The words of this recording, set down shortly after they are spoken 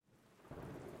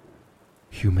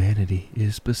Humanity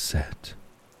is beset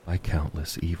by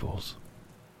countless evils.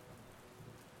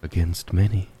 Against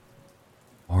many,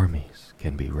 armies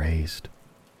can be raised.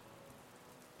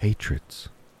 Hatreds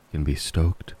can be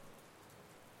stoked.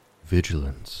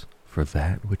 Vigilance for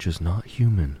that which is not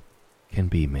human can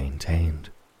be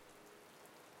maintained.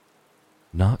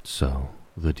 Not so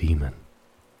the demon,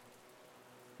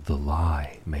 the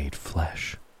lie made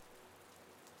flesh.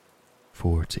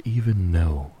 For to even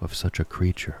know of such a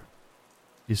creature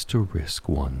is to risk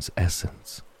one's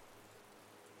essence.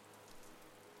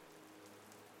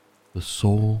 The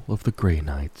soul of the Grey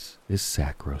Knights is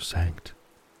sacrosanct,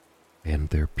 and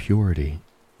their purity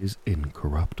is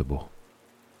incorruptible.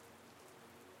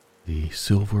 The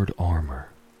silvered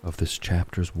armor of this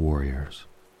chapter's warriors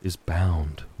is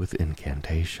bound with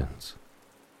incantations,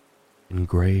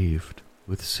 engraved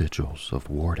with sigils of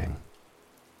warding.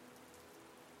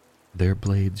 Their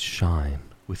blades shine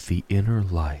with the inner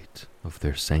light of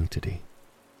their sanctity,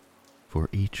 for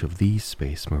each of these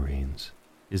Space Marines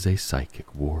is a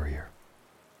psychic warrior,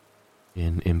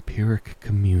 in empiric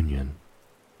communion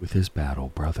with his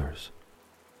battle brothers.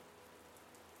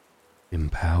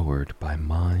 Empowered by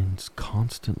minds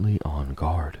constantly on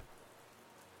guard,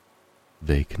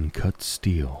 they can cut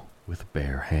steel with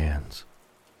bare hands.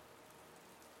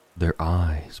 Their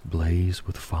eyes blaze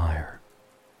with fire,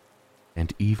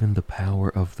 and even the power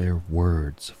of their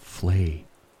words flay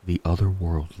the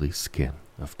otherworldly skin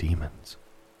of demons.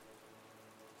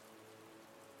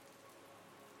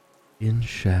 In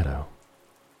shadow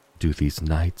do these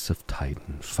Knights of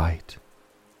Titan fight.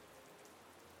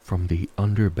 From the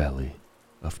underbelly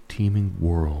of teeming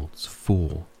worlds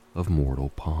full of mortal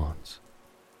pawns,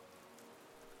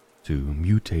 to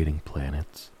mutating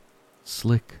planets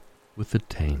slick with the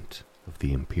taint of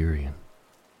the Empyrean,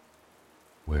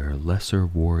 where lesser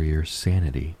warrior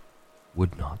sanity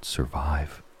would not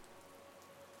survive.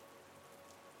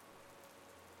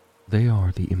 They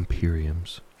are the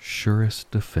Imperium's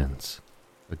surest defense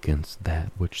against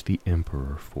that which the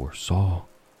Emperor foresaw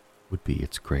would be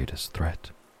its greatest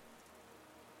threat.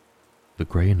 The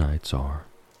Grey Knights are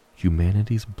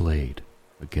humanity's blade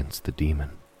against the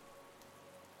demon,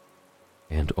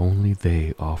 and only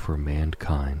they offer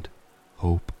mankind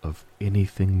hope of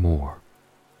anything more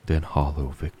than hollow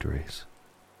victories.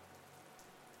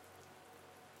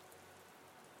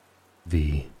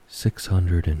 The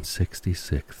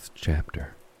 666th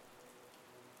chapter.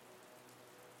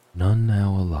 None now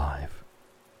alive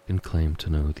can claim to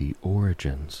know the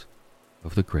origins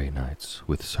of the Grey Knights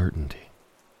with certainty.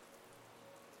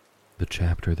 The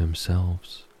chapter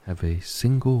themselves have a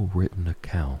single written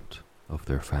account of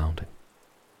their founding.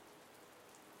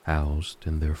 Housed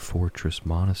in their fortress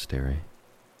monastery,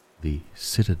 the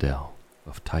Citadel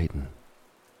of Titan.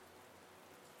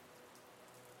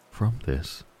 From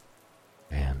this,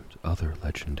 and other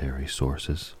legendary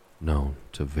sources known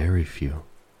to very few,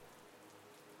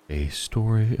 a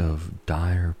story of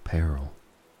dire peril,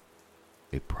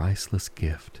 a priceless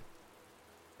gift,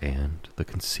 and the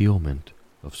concealment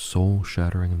of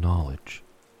soul-shattering knowledge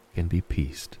can be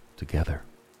pieced together.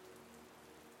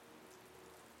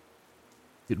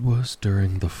 It was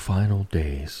during the final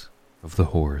days of the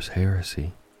Horus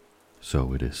Heresy,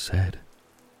 so it is said,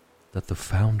 that the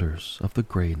founders of the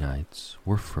Grey Knights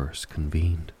were first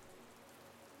convened.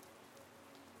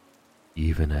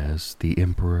 Even as the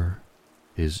Emperor,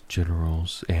 his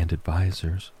generals and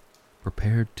advisors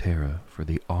prepared Terra for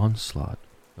the onslaught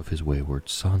of his wayward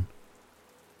son,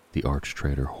 the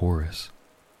arch-traitor Horus,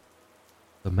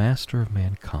 the master of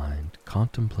mankind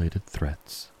contemplated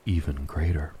threats even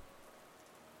greater.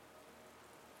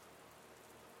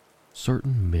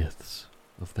 Certain myths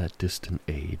of that distant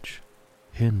age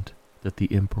hint that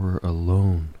the Emperor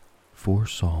alone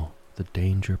foresaw the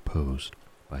danger posed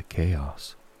by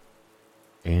chaos,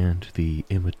 and the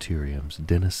Immaterium's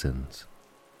denizens,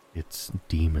 its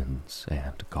demons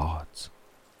and gods.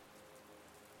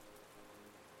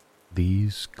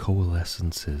 These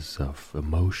coalescences of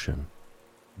emotion,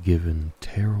 given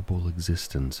terrible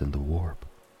existence in the warp,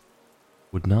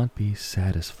 would not be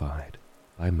satisfied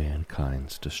by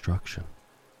mankind's destruction,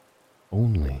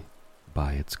 only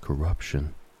by its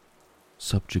corruption,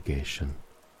 subjugation,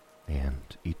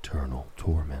 and eternal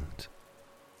torment.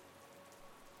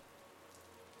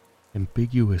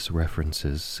 Ambiguous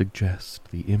references suggest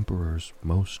the Emperor's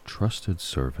most trusted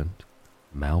servant,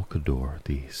 Malcador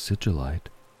the Sigillite,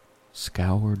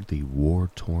 scoured the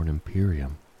war-torn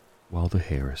Imperium while the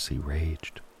heresy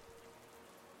raged.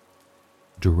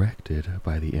 Directed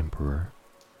by the Emperor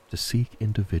to seek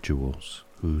individuals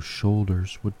whose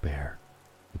shoulders would bear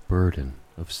the burden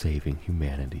of saving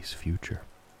humanity's future.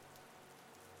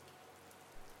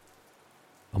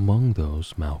 Among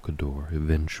those Malcador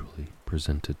eventually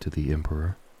presented to the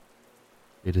Emperor,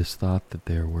 it is thought that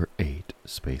there were 8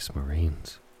 Space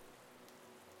Marines,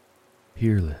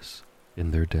 peerless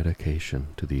in their dedication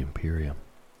to the Imperium,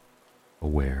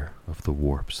 aware of the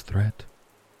warp's threat,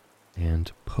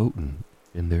 and potent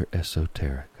in their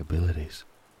esoteric abilities.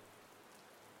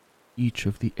 Each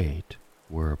of the 8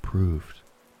 were approved,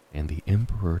 and the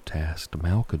Emperor tasked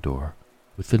Malcador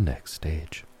with the next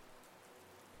stage.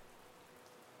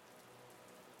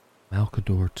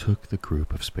 Malcador took the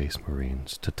group of Space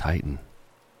Marines to Titan,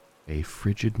 a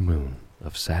frigid moon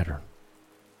of Saturn.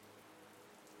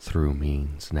 Through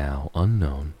means now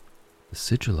unknown, the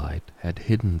Sigillite had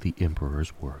hidden the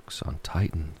Emperor's works on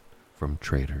Titan from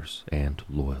traitors and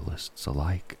loyalists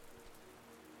alike.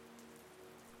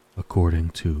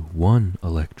 According to one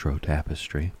Electro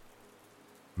tapestry,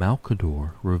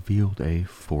 Malcador revealed a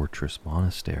fortress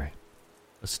monastery,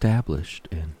 established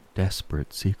in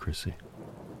desperate secrecy.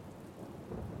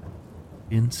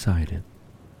 Inside it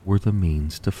were the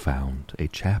means to found a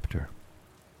chapter,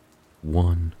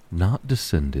 one not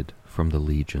descended from the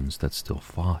legions that still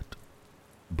fought,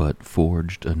 but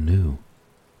forged anew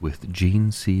with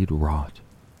gene seed wrought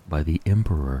by the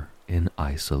Emperor in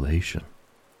isolation.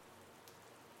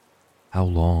 How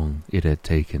long it had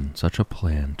taken such a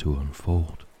plan to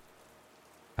unfold,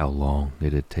 how long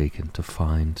it had taken to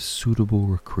find suitable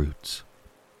recruits,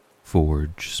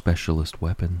 forge specialist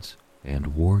weapons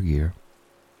and war gear,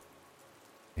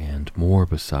 and more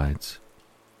besides,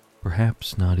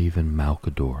 perhaps not even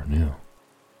Malcador knew.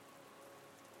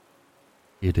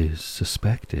 It is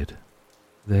suspected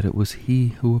that it was he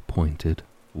who appointed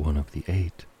one of the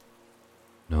 8,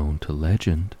 known to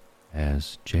legend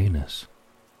as Janus,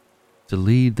 to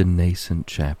lead the nascent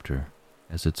chapter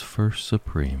as its first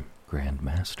supreme Grand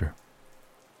Master.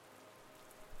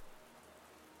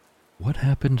 What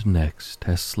happened next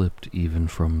has slipped even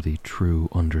from the true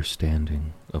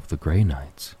understanding of the Grey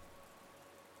Knights.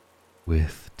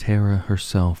 With Terra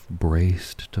herself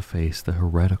braced to face the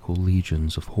heretical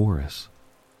legions of Horus,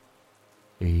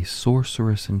 a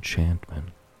sorcerous enchantment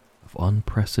of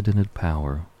unprecedented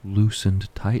power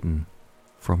loosened Titan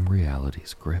from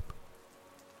reality's grip.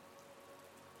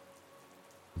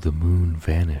 The moon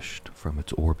vanished from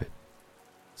its orbit,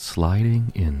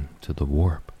 sliding into the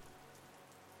warp.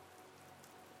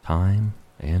 Time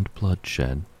and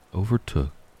bloodshed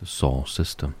overtook the Sol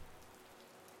system.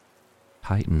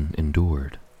 Titan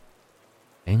endured,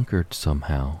 anchored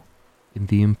somehow in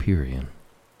the Empyrean.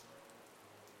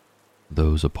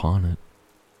 Those upon it,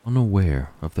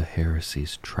 unaware of the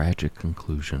heresy's tragic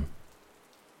conclusion,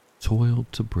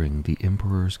 toiled to bring the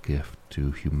Emperor's gift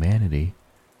to humanity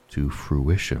to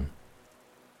fruition,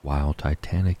 while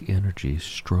titanic energies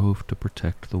strove to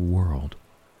protect the world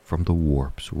from the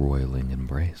warp's roiling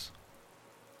embrace.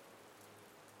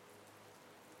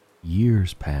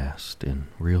 Years passed in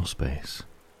real space,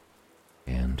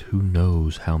 and who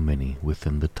knows how many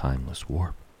within the timeless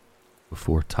warp,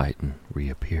 before Titan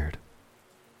reappeared.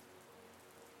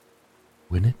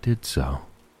 When it did so,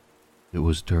 it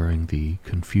was during the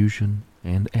confusion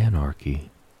and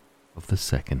anarchy of the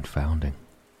Second Founding.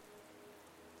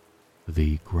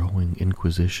 The growing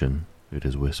Inquisition, it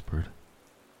is whispered,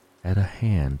 had a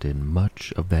hand in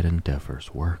much of that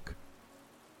endeavor's work.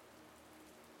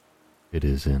 It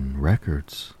is in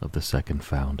records of the Second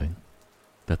Founding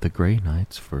that the Grey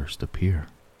Knights first appear,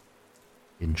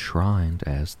 enshrined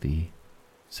as the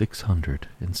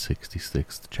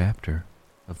 666th chapter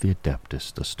of the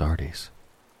Adeptus Astartes.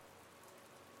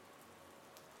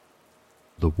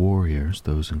 The warriors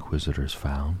those inquisitors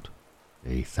found,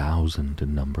 1,000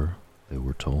 in number, they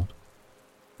were told,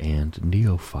 and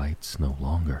neophytes no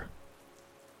longer,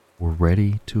 were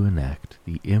ready to enact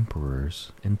the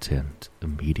Emperor's intent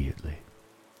immediately.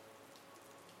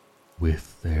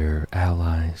 With their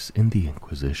allies in the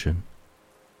Inquisition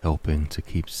helping to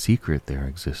keep secret their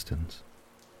existence,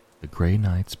 the Grey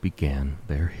Knights began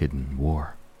their hidden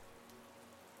war.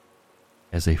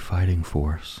 As a fighting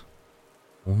force,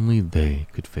 only they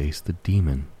could face the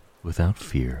demon without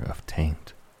fear of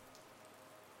taint.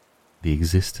 The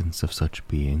existence of such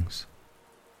beings,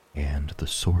 and the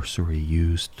sorcery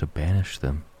used to banish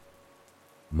them,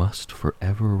 must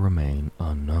forever remain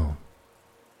unknown,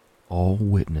 all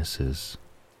witnesses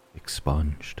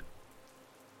expunged.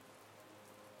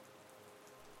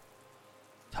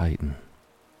 Titan.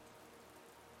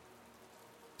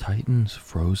 Titan's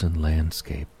frozen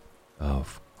landscape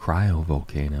of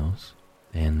cryovolcanoes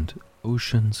and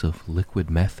oceans of liquid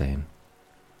methane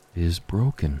is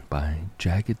broken by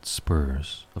jagged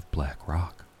spurs of black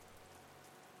rock.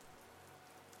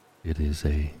 It is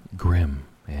a grim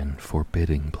and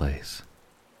forbidding place,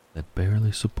 that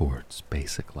barely supports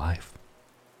basic life.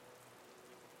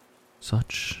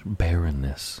 Such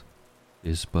barrenness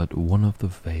is but one of the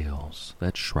veils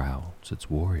that shrouds its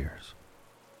warriors.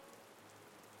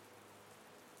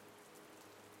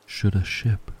 Should a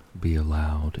ship be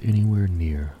allowed anywhere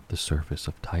near the surface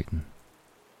of Titan,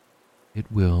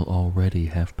 it will already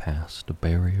have passed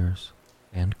barriers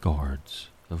and guards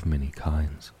of many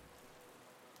kinds.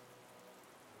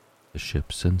 The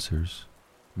ship's sensors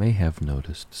may have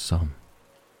noticed some,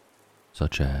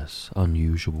 such as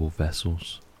unusual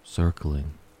vessels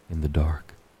circling in the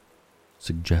dark,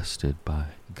 suggested by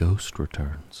ghost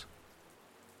returns.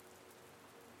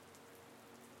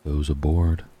 Those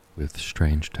aboard with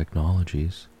strange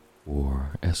technologies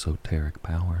or esoteric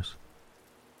powers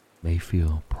may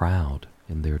feel proud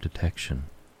in their detection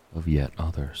of yet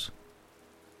others.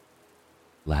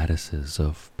 Lattices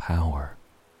of power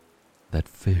that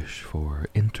fish for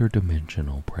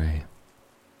interdimensional prey,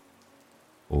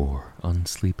 or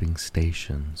unsleeping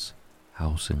stations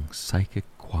housing psychic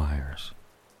choirs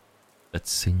that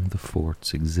sing the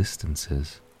fort's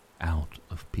existences out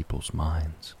of people's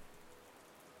minds.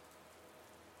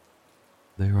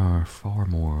 There are far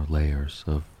more layers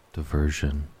of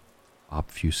diversion,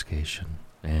 obfuscation,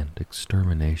 and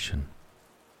extermination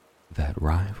that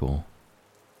rival,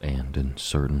 and in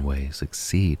certain ways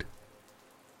exceed,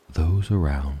 those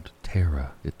around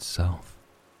Terra itself,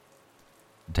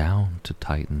 down to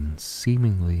Titan's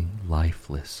seemingly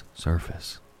lifeless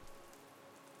surface.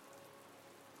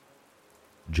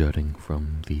 Jutting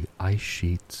from the ice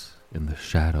sheets in the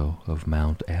shadow of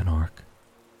Mount Anarch,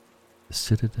 the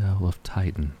citadel of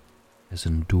Titan has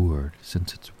endured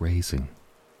since its raising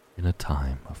in a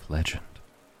time of legend.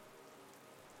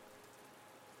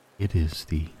 It is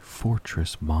the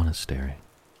fortress monastery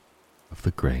of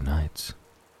the Grey Knights,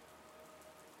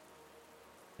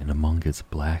 and among its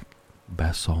black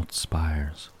basalt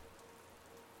spires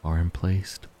are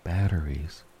emplaced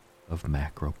batteries of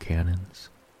macro cannons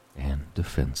and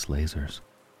defense lasers.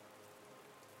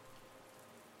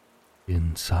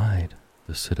 Inside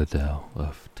the citadel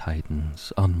of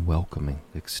Titan's unwelcoming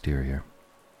exterior,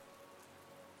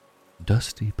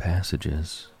 dusty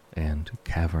passages and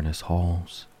cavernous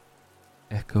halls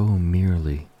echo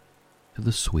merely to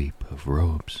the sweep of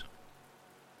robes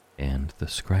and the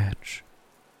scratch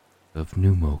of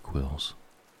pneumoquills.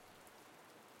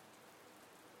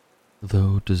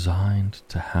 Though designed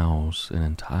to house an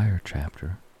entire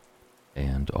chapter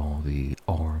and all the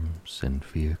arms and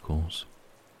vehicles,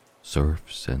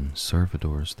 serfs and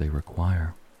servitors they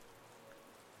require,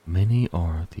 many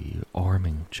are the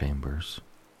arming chambers,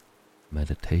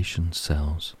 meditation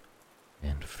cells,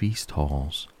 and feast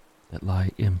halls that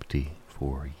lie empty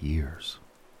for years.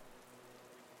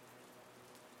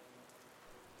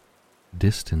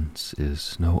 Distance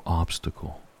is no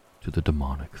obstacle to the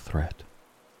demonic threat,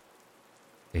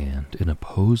 and in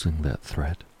opposing that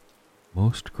threat,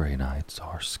 most Grey Knights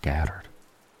are scattered,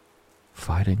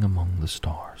 fighting among the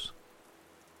stars,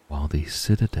 while the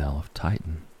citadel of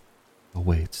Titan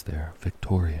awaits their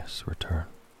victorious return.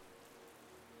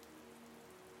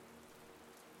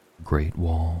 Great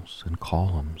walls and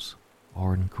columns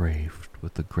are engraved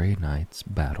with the Grey Knights'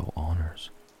 battle honors,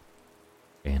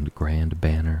 and grand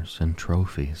banners and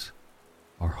trophies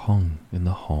are hung in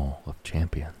the Hall of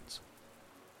Champions.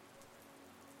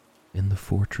 In the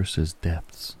fortress's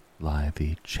depths lie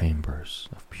the Chambers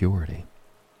of Purity,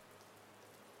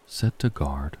 set to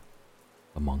guard,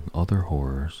 among other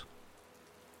horrors,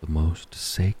 the most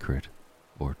sacred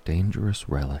or dangerous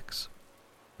relics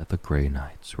that the Grey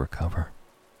Knights recover.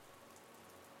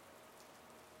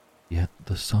 Yet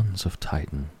the sons of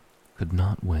Titan could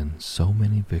not win so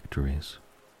many victories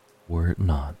were it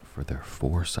not for their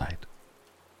foresight.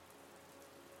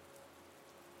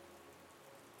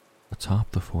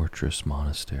 Atop the fortress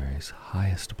monastery's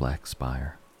highest black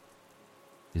spire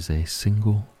is a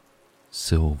single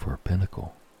silver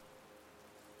pinnacle,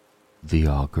 the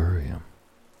Augurium.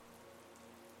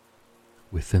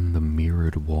 Within the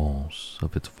mirrored walls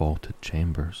of its vaulted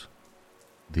chambers,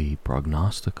 the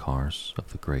prognosticars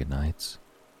of the Grey Knights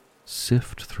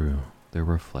sift through their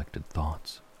reflected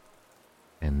thoughts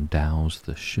and douse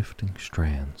the shifting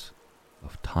strands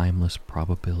of timeless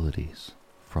probabilities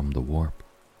from the warp.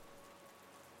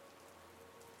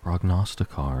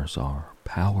 Prognosticars are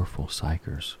powerful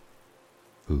psychers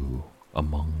who,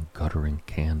 among guttering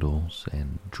candles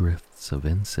and drifts of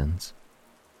incense,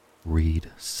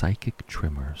 read psychic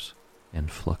tremors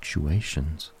and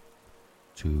fluctuations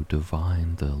to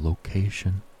divine the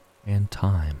location and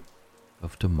time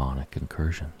of demonic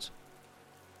incursions.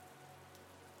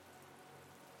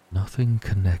 Nothing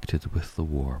connected with the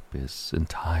warp is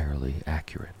entirely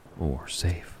accurate, or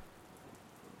safe.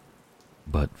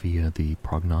 But via the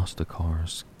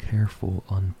prognosticar's careful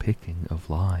unpicking of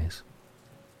lies,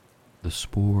 the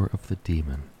spoor of the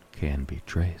demon can be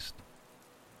traced.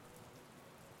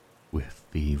 With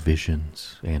the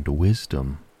visions and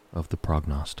wisdom of the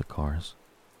prognosticars,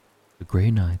 the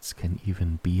Grey Knights can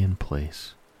even be in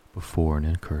place before an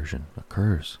incursion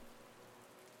occurs,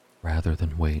 rather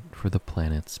than wait for the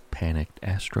planet's panicked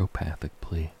astropathic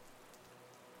plea,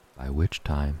 by which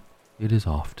time it is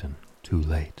often too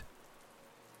late.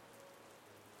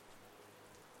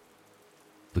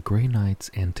 The Grey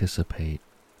Knights anticipate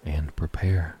and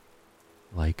prepare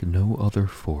like no other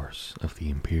force of the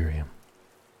Imperium,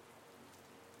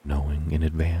 knowing in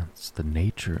advance the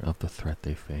nature of the threat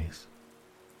they face,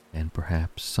 and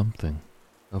perhaps something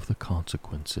of the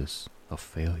consequences of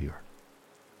failure.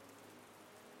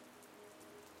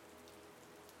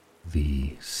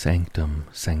 The Sanctum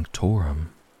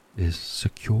Sanctorum is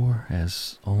secure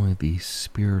as only the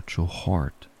spiritual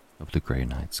heart of the Grey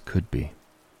Knights could be.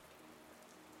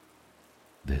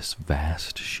 This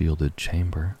vast shielded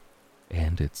chamber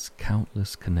and its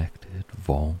countless connected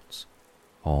vaults,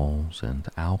 halls, and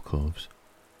alcoves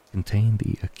contain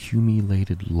the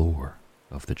accumulated lore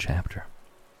of the chapter.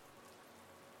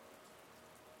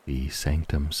 The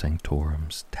Sanctum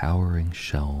Sanctorum's towering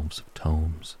shelves of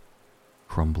tomes,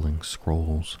 crumbling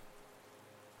scrolls,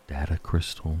 data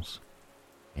crystals,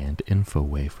 and info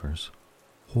wafers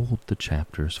hold the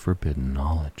chapter's forbidden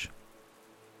knowledge.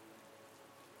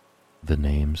 The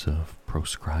names of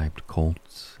proscribed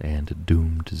cults and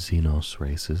doomed Xenos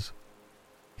races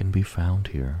can be found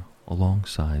here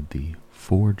alongside the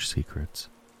forge secrets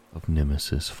of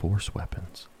Nemesis force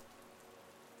weapons.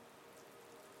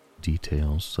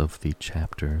 Details of the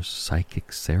chapter's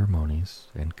psychic ceremonies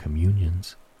and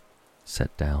communions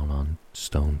set down on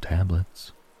stone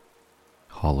tablets,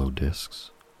 hollow discs,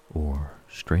 or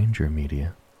stranger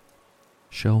media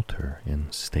shelter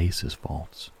in stasis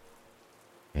vaults,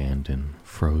 and in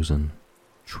frozen,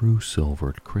 true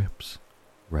silvered crypts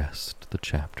rest the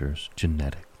chapter's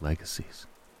genetic legacies.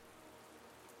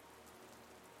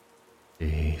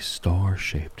 A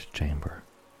star-shaped chamber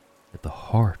at the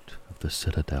heart of the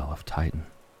citadel of Titan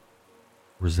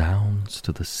resounds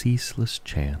to the ceaseless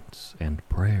chants and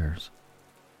prayers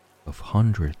of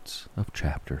hundreds of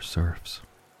chapter serfs.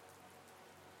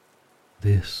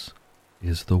 This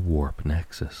is the Warp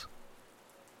Nexus.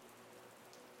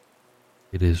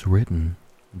 It is written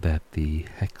that the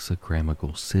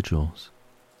hexagrammical sigils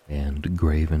and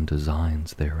graven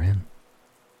designs therein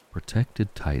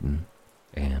protected Titan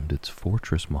and its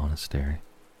fortress monastery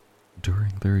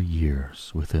during their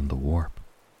years within the warp,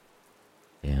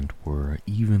 and were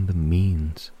even the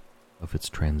means of its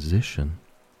transition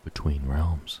between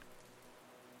realms.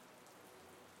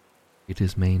 It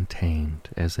is maintained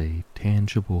as a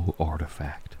tangible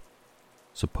artifact,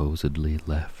 supposedly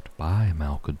left by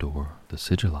Malcador the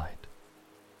Sigillite,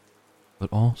 but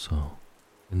also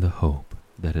in the hope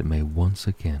that it may once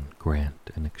again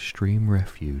grant an extreme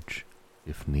refuge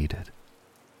if needed.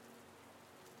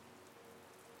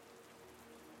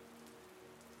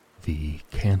 The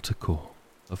Canticle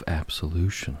of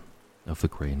Absolution of the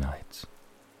Grey Knights,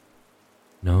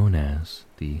 known as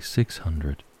the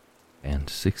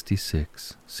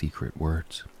 666 Secret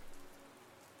Words.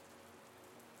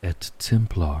 Et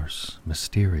Templars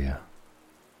Mysteria,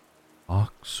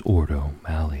 Ox Ordo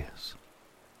Malleus.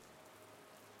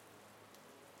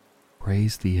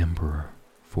 Praise the Emperor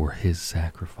for his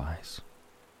sacrifice.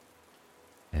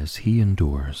 As he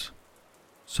endures,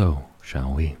 so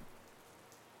shall we.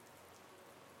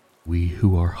 We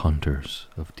who are hunters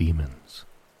of demons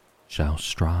shall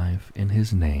strive in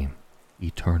his name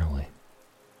eternally.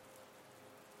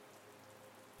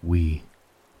 We,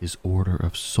 his order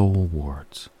of soul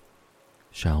wards,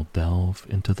 shall delve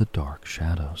into the dark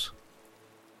shadows.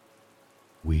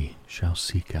 We shall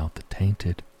seek out the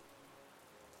tainted.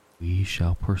 We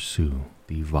shall pursue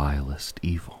the vilest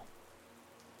evil.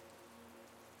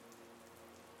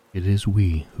 It is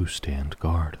we who stand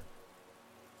guard.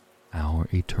 Our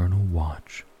eternal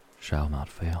watch shall not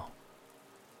fail.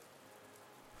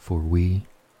 For we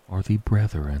are the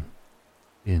brethren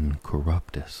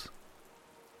incorruptus.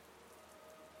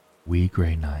 We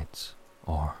Grey Knights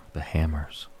are the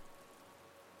hammers.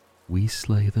 We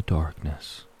slay the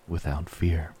darkness without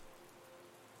fear.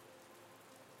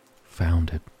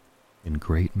 Founded in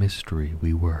great mystery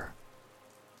we were.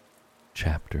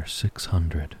 Chapter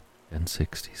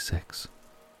 666.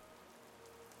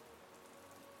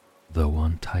 Though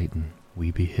on Titan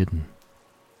we be hidden,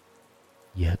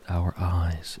 yet our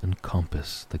eyes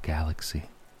encompass the galaxy.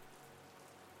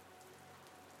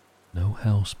 No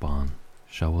hellspawn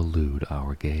shall elude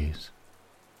our gaze.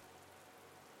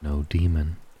 No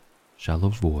demon shall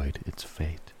avoid its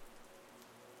fate.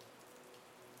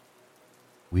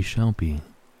 We shall be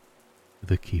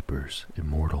the keepers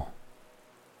immortal.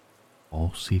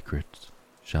 All secrets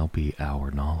shall be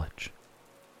our knowledge.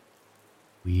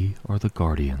 We are the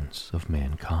guardians of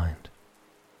mankind.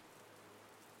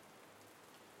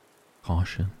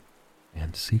 Caution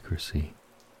and secrecy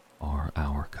are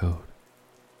our code.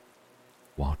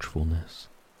 Watchfulness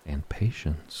and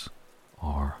patience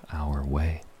are our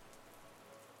way.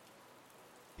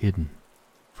 Hidden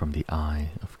from the eye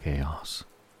of chaos,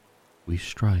 we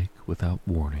strike without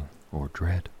warning or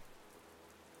dread.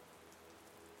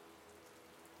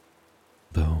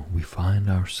 Though we find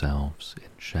ourselves in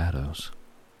shadows,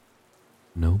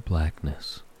 no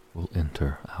blackness will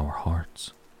enter our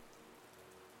hearts.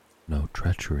 No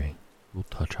treachery will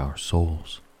touch our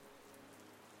souls.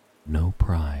 No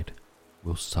pride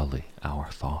will sully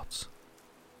our thoughts.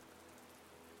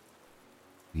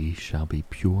 We shall be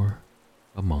pure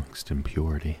amongst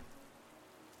impurity.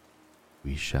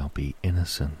 We shall be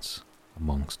innocence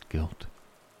amongst guilt.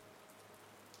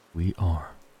 We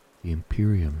are the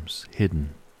Imperium's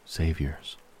hidden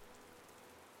saviors.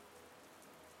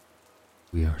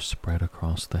 We are spread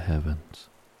across the heavens.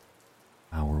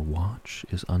 Our watch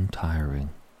is untiring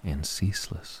and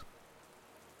ceaseless.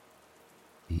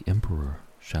 The Emperor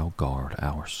shall guard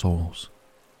our souls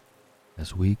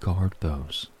as we guard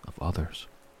those of others.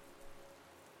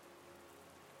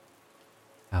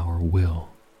 Our will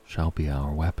shall be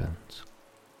our weapons.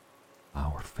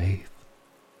 Our faith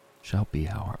shall be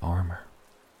our armor.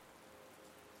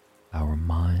 Our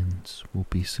minds will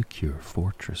be secure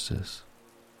fortresses.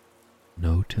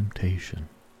 No temptation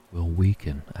will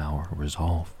weaken our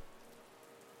resolve.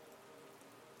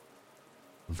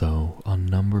 Though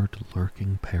unnumbered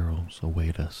lurking perils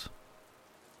await us,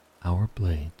 our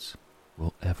blades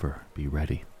will ever be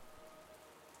ready,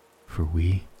 for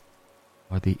we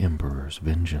are the Emperor's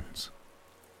vengeance.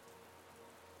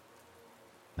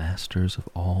 Masters of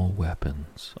all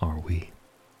weapons are we.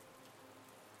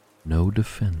 No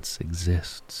defense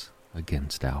exists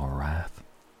against our wrath.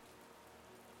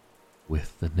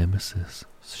 With the Nemesis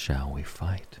shall we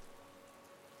fight,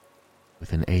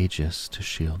 with an Aegis to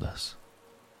shield us.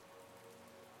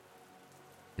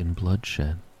 In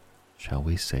bloodshed shall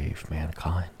we save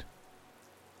mankind.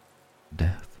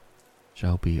 Death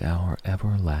shall be our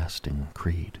everlasting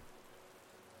creed.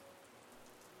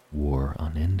 War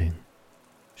unending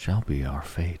shall be our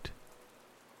fate.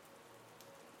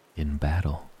 In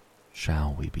battle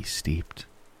shall we be steeped.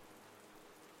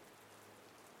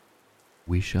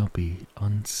 We shall be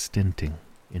unstinting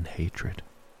in hatred.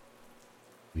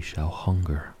 We shall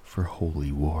hunger for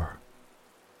holy war,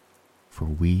 for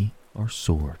we are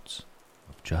swords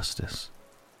of justice.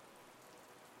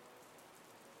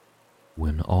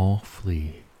 When all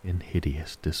flee in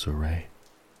hideous disarray,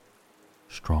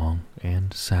 strong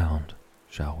and sound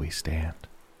shall we stand.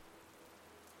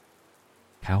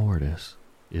 Cowardice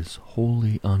is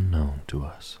wholly unknown to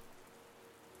us.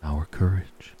 Our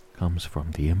courage comes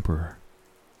from the Emperor.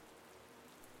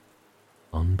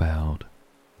 Unbowed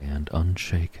and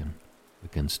unshaken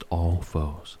against all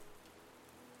foes,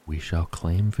 we shall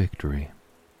claim victory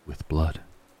with blood.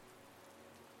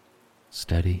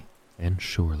 Steady and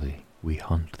surely we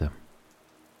hunt them,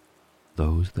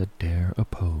 those that dare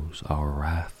oppose our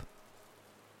wrath.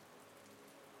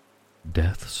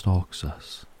 Death stalks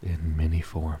us in many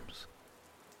forms,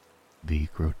 the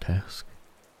grotesque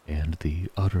and the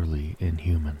utterly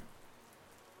inhuman.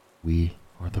 We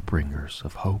are the bringers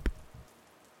of hope.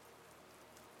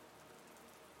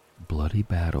 Bloody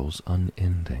battles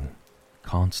unending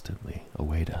constantly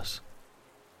await us.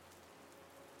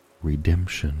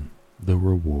 Redemption the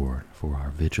reward for our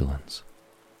vigilance.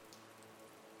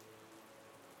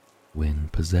 When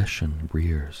possession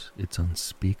rears its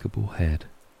unspeakable head,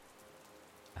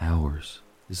 ours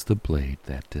is the blade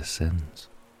that descends.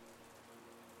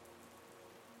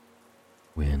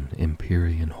 When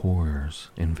Empyrean horrors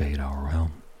invade our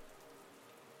realm,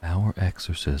 our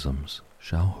exorcisms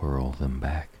shall hurl them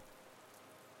back.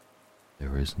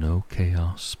 There is no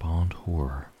chaos-spawned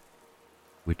horror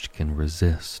which can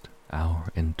resist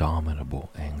our indomitable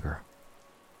anger.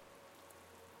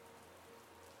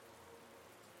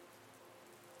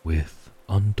 With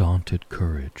undaunted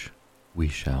courage we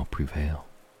shall prevail.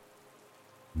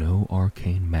 No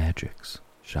arcane magics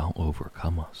shall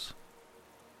overcome us.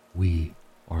 We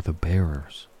are the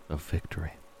bearers of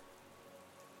victory.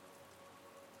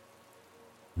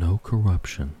 No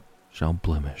corruption shall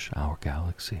blemish our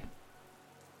galaxy.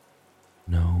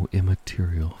 No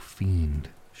immaterial fiend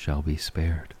shall be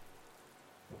spared.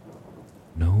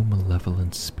 No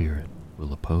malevolent spirit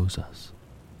will oppose us.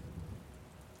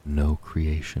 No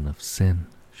creation of sin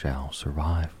shall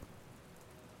survive.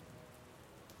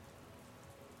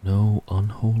 No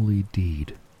unholy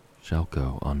deed shall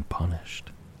go unpunished.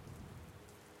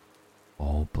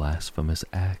 All blasphemous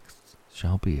acts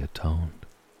shall be atoned.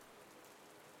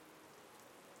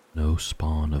 No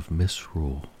spawn of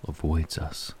misrule avoids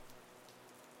us.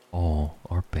 All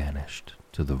are banished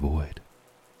to the void.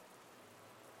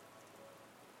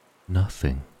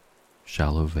 Nothing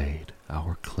shall evade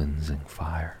our cleansing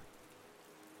fire.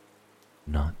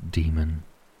 Not demon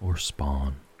or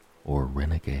spawn or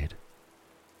renegade,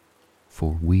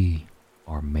 for we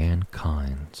are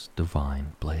mankind's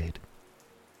divine blade.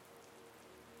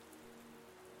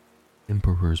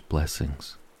 Emperor's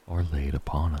blessings are laid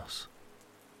upon us.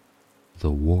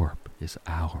 The warp is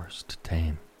ours to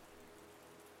tame.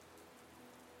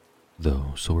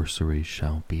 Though sorcery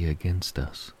shall be against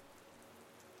us,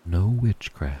 no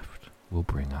witchcraft will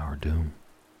bring our doom.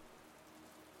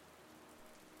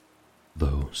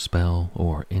 Though spell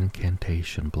or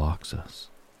incantation blocks us,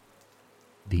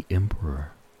 the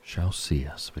Emperor shall see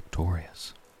us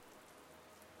victorious.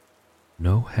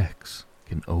 No hex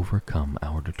can overcome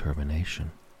our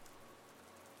determination.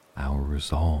 Our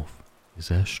resolve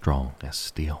is as strong as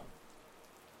steel.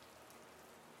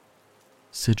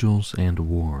 Sigils and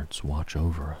wards watch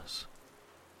over us.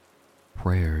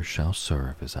 Prayers shall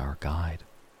serve as our guide,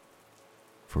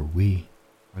 for we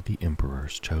are the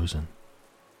Emperor's chosen.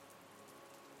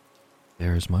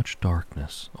 There is much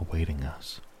darkness awaiting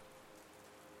us,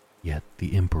 yet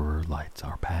the Emperor lights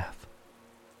our path.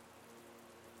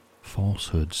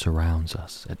 Falsehood surrounds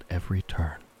us at every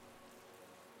turn,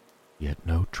 yet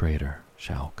no traitor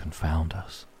shall confound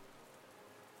us.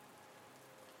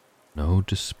 No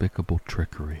despicable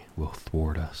trickery will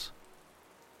thwart us.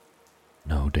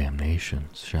 No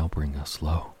damnations shall bring us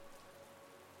low.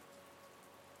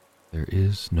 There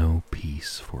is no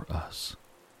peace for us.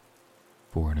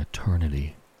 For an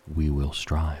eternity we will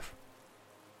strive.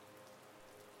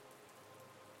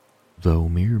 Though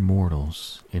mere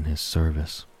mortals in his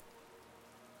service,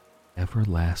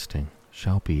 everlasting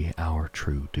shall be our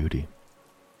true duty.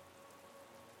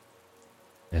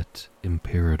 Et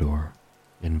Imperador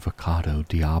invocado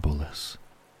diabolis,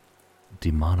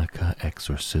 demonica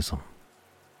exorcism.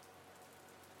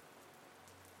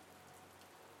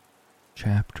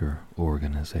 Chapter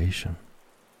organization.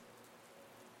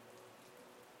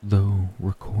 Though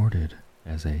recorded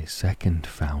as a second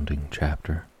founding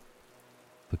chapter,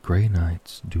 the Grey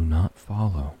Knights do not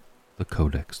follow the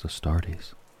Codex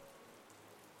Astartes,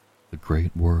 the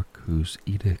great work whose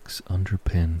edicts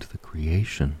underpinned the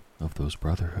creation of those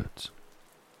brotherhoods.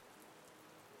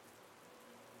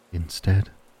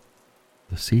 Instead,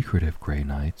 the secretive Grey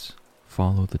Knights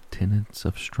follow the tenets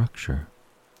of structure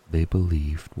they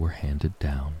believed were handed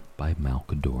down by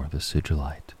Malcador the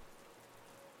Sigillite,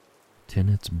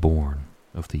 tenets born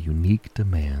of the unique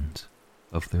demands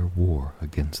of their war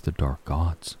against the dark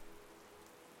gods.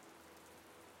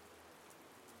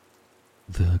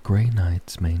 The Grey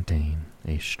Knights maintain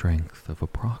a strength of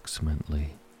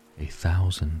approximately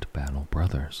 1,000 battle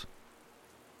brothers.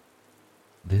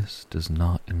 This does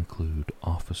not include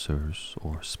officers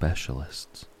or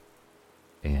specialists,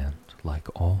 and like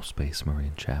all Space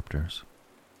Marine chapters,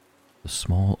 the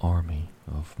small army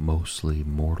of mostly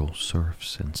mortal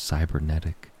serfs and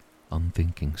cybernetic,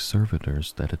 unthinking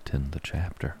servitors that attend the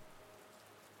chapter.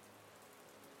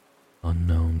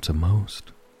 Unknown to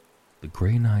most, the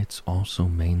Grey Knights also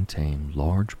maintain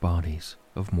large bodies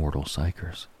of mortal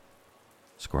psychers,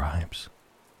 scribes,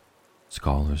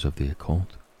 scholars of the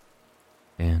occult,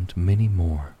 and many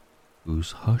more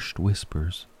whose hushed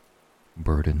whispers,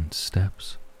 burdened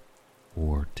steps,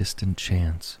 or distant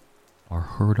chants are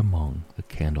heard among the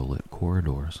candlelit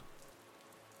corridors.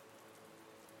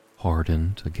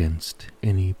 Hardened against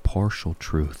any partial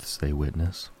truths they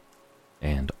witness,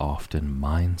 and often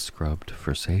mind-scrubbed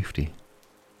for safety,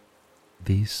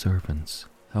 these servants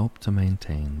help to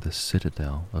maintain the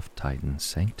citadel of Titan's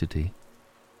sanctity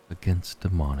against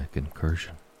demonic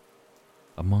incursion,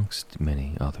 amongst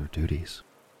many other duties.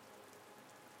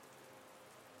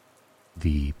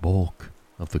 The bulk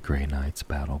of the Grey Knights'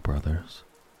 battle brothers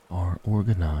are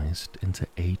organized into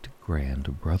 8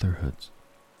 grand brotherhoods.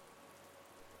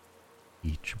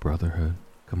 Each brotherhood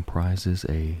comprises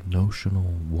a notional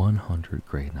 100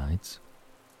 Grey Knights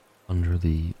under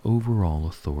the overall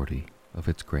authority of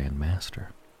its Grand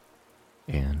Master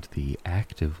and the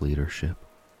active leadership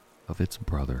of its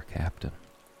brother captain.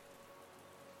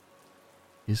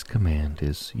 His command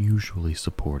is usually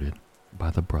supported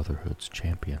by the Brotherhood's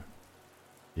champion,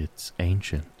 its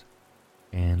ancient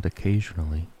and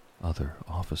occasionally other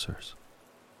officers.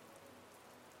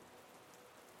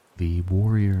 The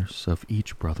warriors of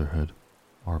each brotherhood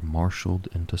are marshaled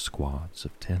into squads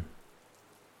of 10,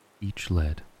 each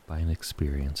led by an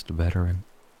experienced veteran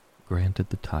granted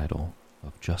the title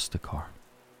of Justicar.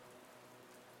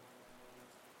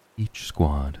 Each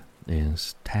squad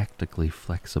is tactically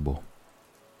flexible,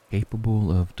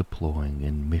 capable of deploying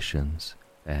in missions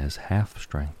as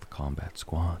half-strength combat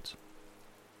squads.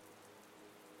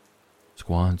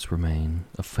 Squads remain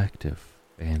effective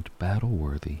and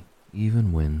battle-worthy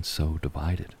even when so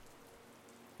divided,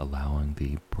 allowing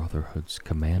the Brotherhood's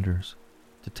commanders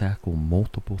to tackle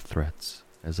multiple threats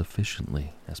as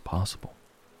efficiently as possible.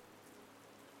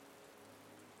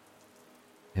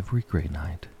 Every Grey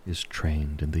Knight is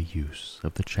trained in the use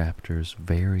of the chapter's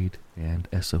varied and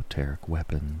esoteric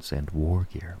weapons and war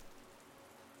gear,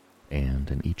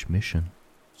 and in each mission,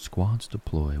 squads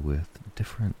deploy with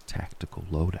different tactical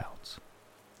loadouts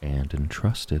and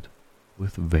entrusted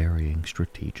with varying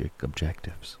strategic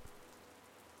objectives.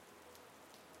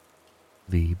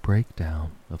 The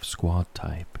breakdown of squad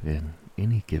type in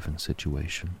any given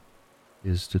situation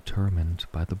is determined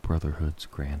by the Brotherhood's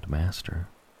Grand Master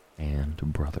and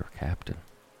Brother Captain.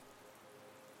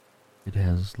 It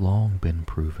has long been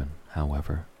proven,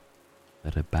 however,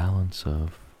 that a balance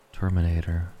of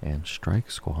Terminator and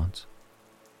Strike squads,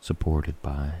 supported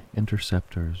by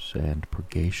Interceptors and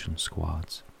Purgation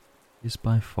squads, is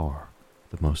by far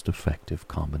the most effective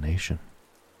combination.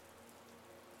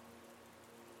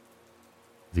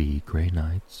 The Grey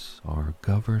Knights are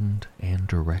governed and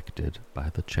directed by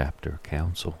the Chapter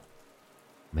Council,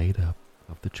 made up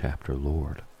of the Chapter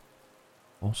Lord,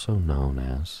 also known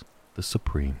as the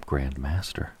Supreme Grand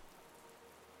Master,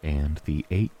 and the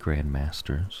 8 Grand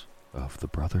Masters of the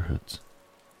Brotherhoods.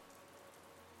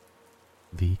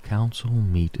 The Council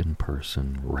meet in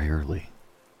person rarely,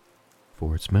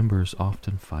 for its members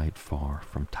often fight far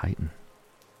from Titan.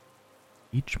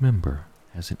 Each member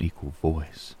has an equal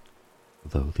voice,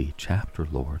 though the Chapter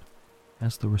Lord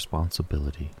has the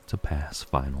responsibility to pass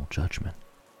final judgment.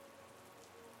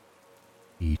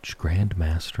 Each Grand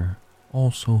Master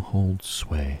also holds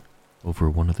sway over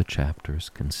one of the chapter's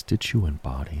constituent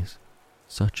bodies,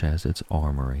 such as its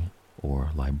armory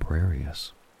or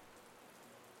librarius.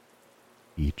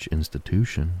 Each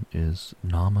institution is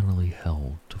nominally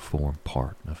held to form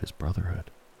part of his brotherhood,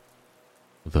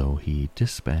 though he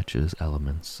dispatches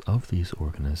elements of these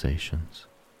organizations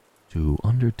to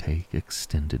undertake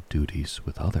extended duties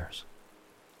with others.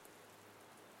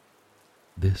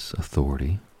 This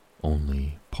authority,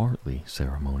 only partly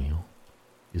ceremonial,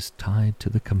 is tied to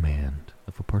the command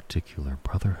of a particular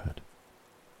brotherhood,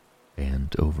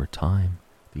 and over time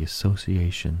the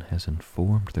association has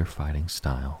informed their fighting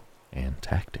style and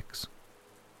tactics.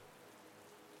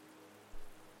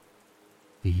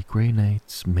 The Grey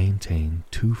Knights maintain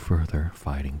 2 further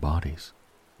fighting bodies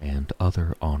and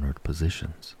other honored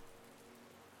positions.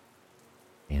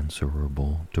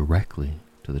 Answerable directly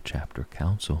to the Chapter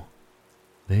Council,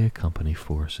 they accompany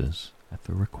forces at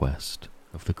the request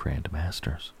of the Grand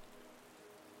Masters.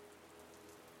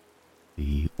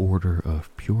 The Order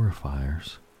of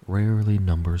Purifiers rarely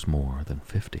numbers more than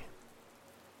 50,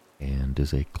 and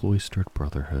is a cloistered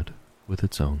brotherhood with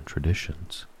its own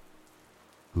traditions,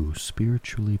 whose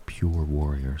spiritually pure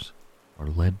warriors are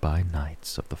led by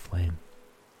Knights of the Flame.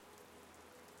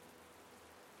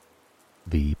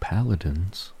 The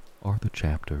Paladins are the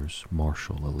chapter's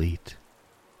martial elite,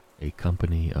 a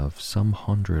company of some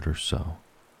 100 or so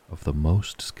of the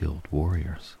most skilled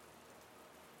warriors,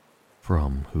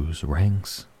 from whose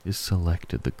ranks is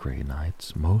selected the Grey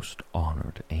Knight's most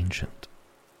honored ancient.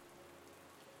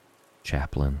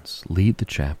 Chaplains lead the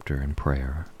chapter in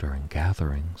prayer during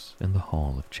gatherings in the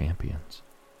Hall of Champions,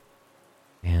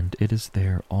 and it is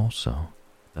there also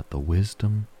that the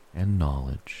wisdom and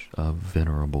knowledge of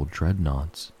venerable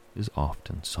dreadnoughts is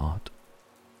often sought.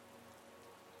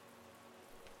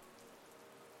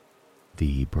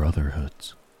 The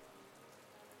Brotherhoods.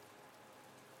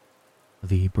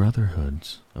 The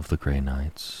Brotherhoods of the Grey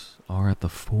Knights are at the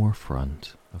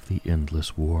forefront of the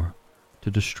endless war to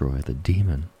destroy the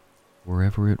demon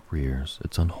wherever it rears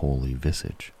its unholy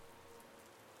visage.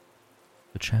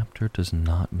 The chapter does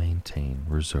not maintain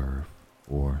reserve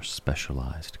or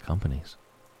specialized companies.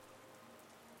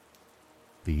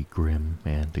 The grim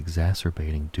and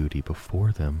exacerbating duty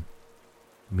before them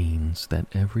means that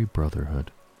every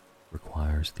brotherhood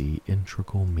requires the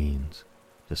integral means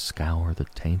to scour the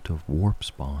taint of warp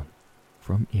spawn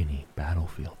from any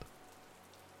battlefield.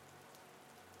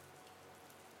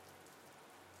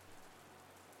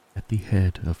 At the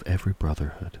head of every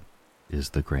brotherhood is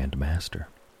the Grand Master,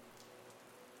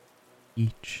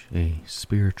 each a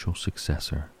spiritual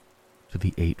successor to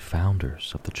the 8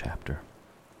 founders of the chapter.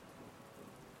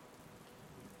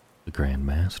 The Grand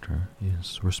Master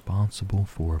is responsible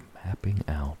for mapping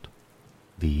out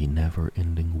the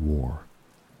never-ending war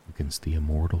against the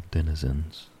immortal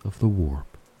denizens of the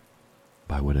warp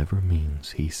by whatever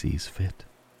means he sees fit.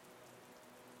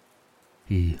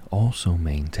 He also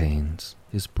maintains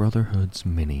his Brotherhood's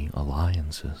many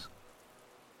alliances,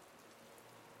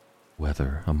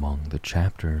 whether among the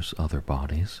chapter's other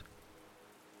bodies,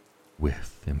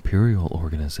 with imperial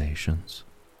organizations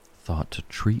thought to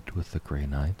treat with the Grey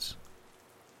Knights,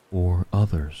 or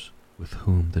others with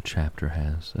whom the chapter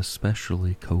has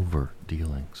especially covert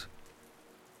dealings.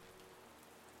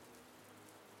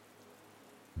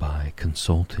 By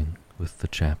consulting with the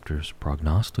chapter's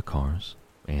prognosticars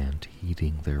and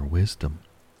heeding their wisdom,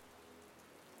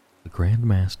 the Grand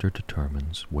Master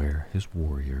determines where his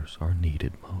warriors are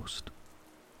needed most.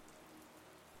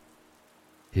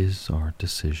 His are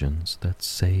decisions that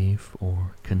save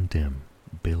or condemn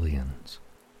billions.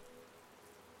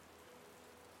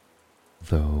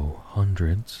 Though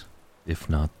hundreds, if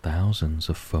not thousands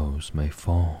of foes may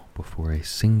fall before a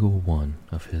single one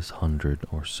of his 100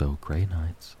 or so Grey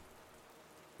Knights,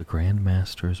 the Grand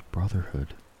Master's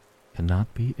Brotherhood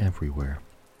cannot be everywhere,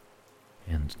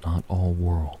 and not all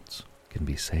worlds can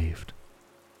be saved.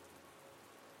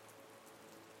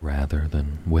 Rather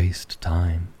than waste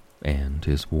time and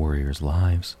his warriors'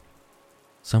 lives,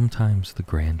 sometimes the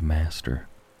Grand Master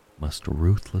must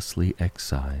ruthlessly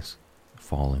excise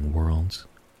falling worlds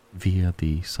via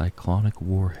the cyclonic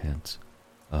warheads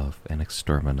of an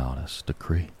exterminatus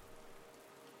decree.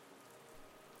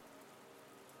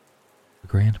 The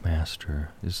Grand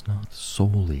Master is not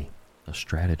solely a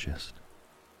strategist,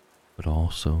 but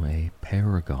also a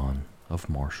paragon of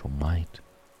martial might.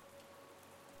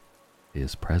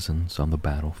 His presence on the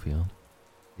battlefield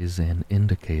is an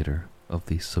indicator of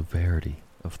the severity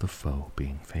of the foe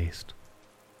being faced.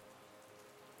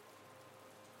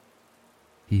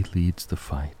 He leads the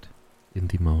fight in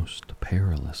the most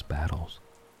perilous battles,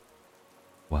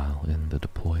 while in the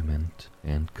deployment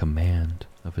and command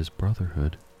of his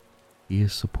Brotherhood, he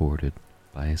is supported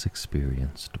by his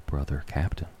experienced brother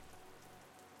captain.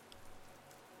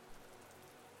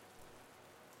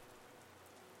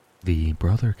 The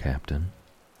brother captain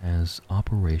has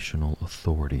operational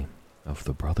authority of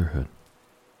the Brotherhood.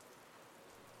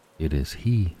 It is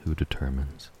he who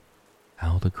determines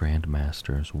how the Grand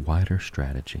Master's wider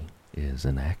strategy is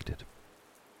enacted.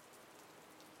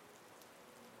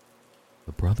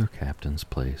 The brother captain's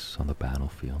place on the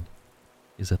battlefield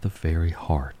is at the very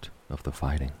heart of the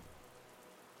fighting,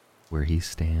 where he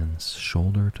stands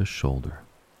shoulder to shoulder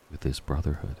with his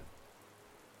Brotherhood.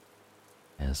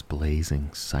 As blazing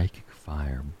psychic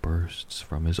fire bursts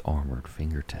from his armored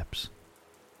fingertips,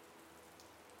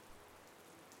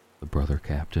 the brother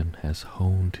captain has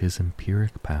honed his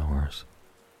empiric powers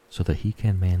so that he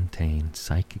can maintain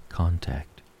psychic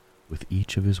contact with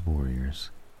each of his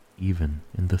warriors even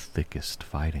in the thickest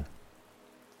fighting,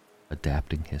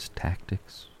 adapting his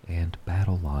tactics and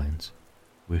battle lines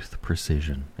with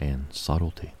precision and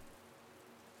subtlety.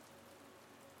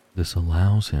 This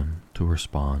allows him to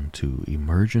respond to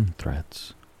emergent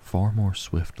threats far more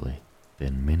swiftly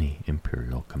than many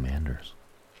Imperial commanders.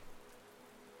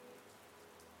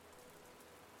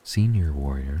 Senior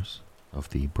warriors of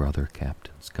the brother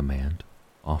captain's command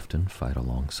often fight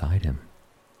alongside him.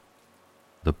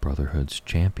 The Brotherhood's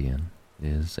champion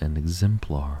is an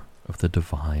exemplar of the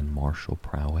divine martial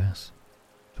prowess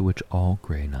to which all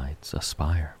Grey Knights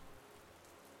aspire.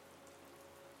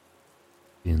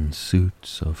 In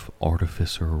suits of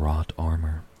artificer-wrought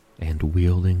armor and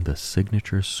wielding the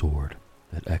signature sword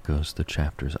that echoes the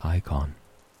chapter's icon,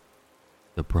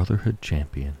 the Brotherhood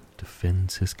champion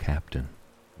defends his captain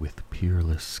with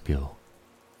peerless skill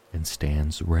and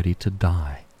stands ready to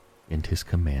die in his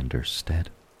commander's stead.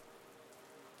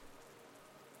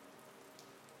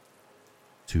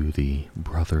 To the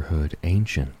Brotherhood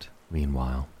Ancient,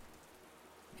 meanwhile,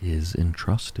 is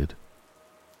entrusted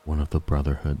one of the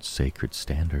Brotherhood's sacred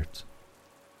standards,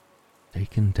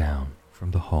 taken down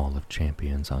from the Hall of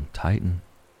Champions on Titan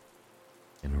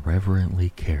and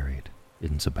reverently carried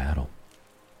into battle.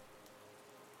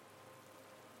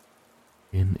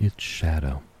 In its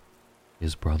shadow,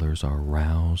 his brothers are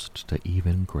roused to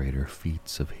even greater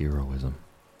feats of heroism,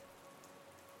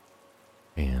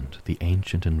 and the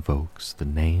Ancient invokes the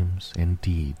names and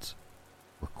deeds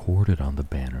recorded on the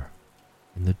banner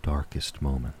in the darkest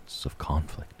moments of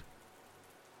conflict.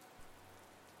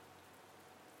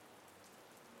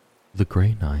 The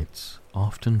Grey Knights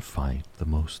often fight the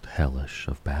most hellish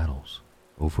of battles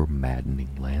over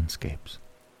maddening landscapes.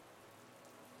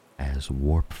 As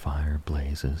warp fire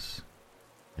blazes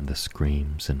and the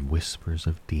screams and whispers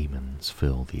of demons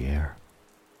fill the air,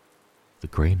 the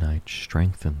Grey Knights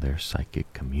strengthen their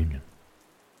psychic communion.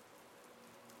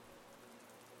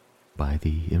 By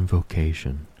the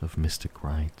invocation of mystic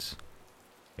rites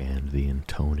and the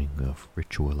intoning of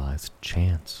ritualized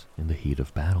chants in the heat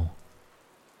of battle,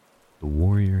 the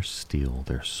warriors steel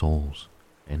their souls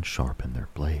and sharpen their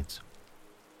blades.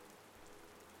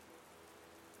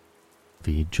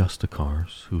 The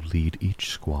Justicars who lead each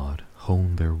squad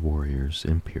hone their warriors'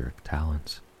 empiric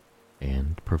talents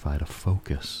and provide a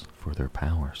focus for their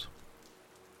powers.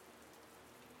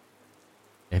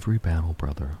 Every battle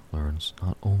brother learns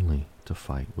not only to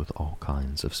fight with all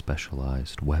kinds of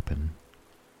specialized weapon,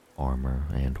 armor,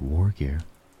 and war gear,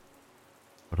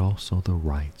 but also the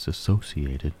rites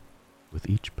associated with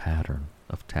each pattern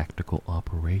of tactical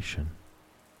operation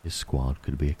his squad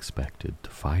could be expected to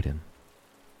fight in.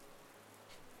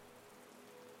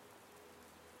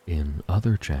 In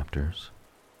other chapters,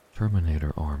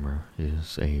 Terminator armor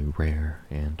is a rare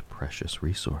and precious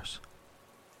resource,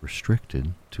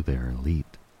 restricted to their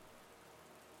elite.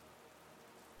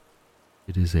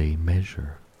 It is a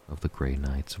measure of the Grey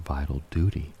Knight's vital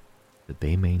duty that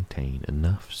they maintain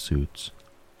enough suits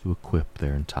to equip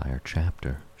their entire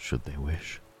chapter should they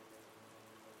wish.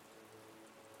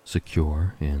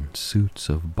 Secure in suits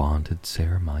of bonded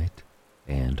ceramite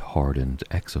and hardened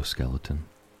exoskeleton,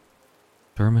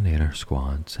 Terminator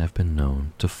squads have been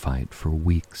known to fight for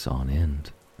weeks on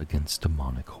end against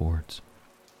demonic hordes.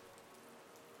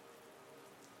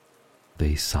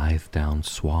 They scythe down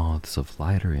swaths of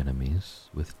lighter enemies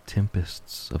with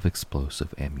tempests of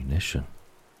explosive ammunition,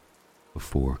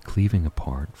 before cleaving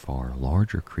apart far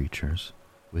larger creatures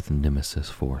with Nemesis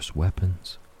Force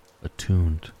weapons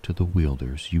attuned to the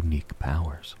wielder's unique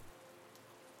powers.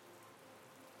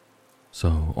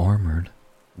 So armored,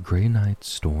 Grey Knights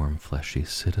storm fleshy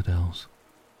citadels,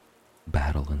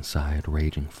 battle inside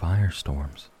raging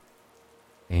firestorms,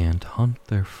 and hunt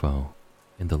their foe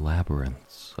in the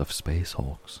labyrinths of space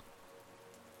hulks.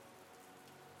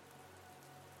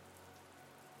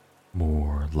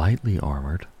 More lightly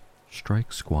armored,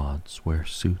 strike squads wear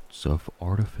suits of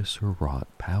artificer-wrought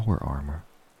power armor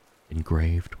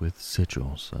engraved with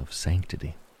sigils of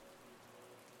sanctity.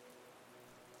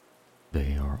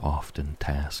 They are often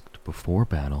tasked before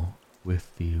battle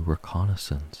with the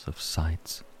reconnaissance of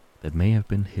sites that may have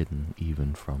been hidden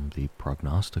even from the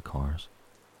prognosticars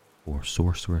or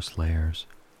sorceress lairs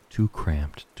too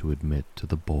cramped to admit to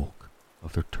the bulk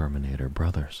of their Terminator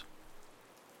brothers.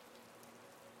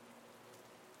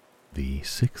 The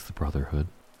Sixth Brotherhood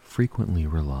frequently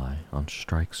rely on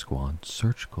strike squad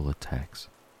surgical attacks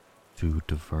to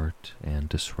divert and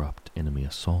disrupt enemy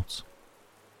assaults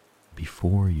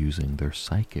before using their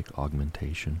psychic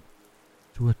augmentation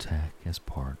to attack as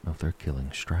part of their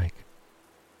killing strike.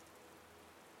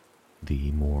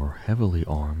 The more heavily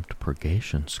armed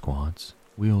purgation squads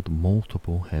wield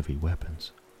multiple heavy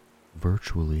weapons,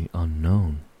 virtually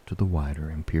unknown to the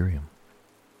wider Imperium.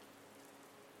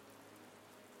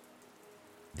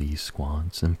 These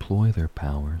squads employ their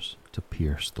powers to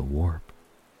pierce the warp,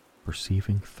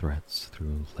 perceiving threats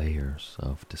through layers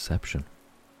of deception.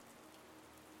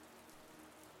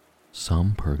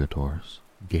 Some purgators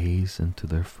gaze into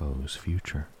their foe's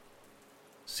future,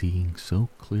 seeing so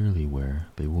clearly where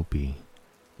they will be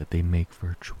that they make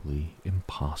virtually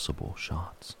impossible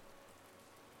shots.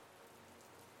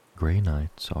 Grey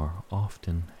Knights are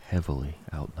often heavily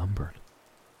outnumbered,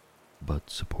 but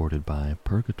supported by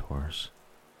purgators,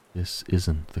 this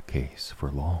isn't the case for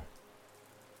long.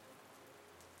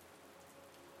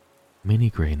 Many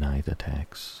Grey Knight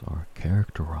attacks are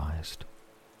characterized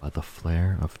by the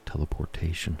flare of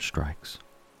teleportation strikes.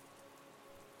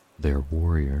 Their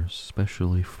warriors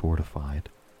specially fortified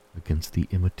against the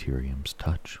Immaterium's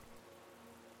touch.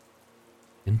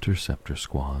 Interceptor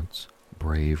squads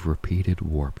brave repeated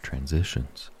warp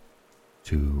transitions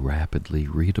to rapidly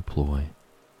redeploy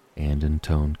and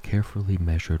intone carefully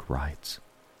measured rites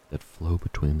that flow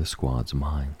between the squad's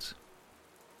minds.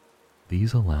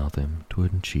 These allow them to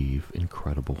achieve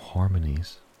incredible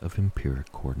harmonies of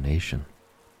empiric coordination.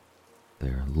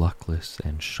 Their luckless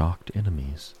and shocked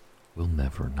enemies will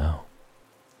never know.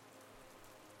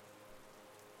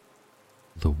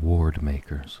 The Ward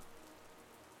Makers.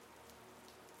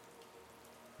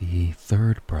 The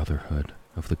Third Brotherhood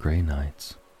of the Grey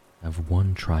Knights have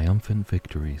won triumphant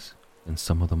victories in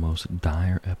some of the most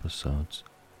dire episodes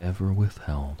ever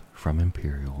withheld from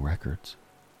Imperial records.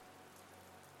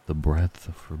 The breadth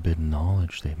of forbidden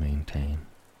knowledge they maintain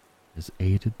has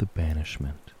aided the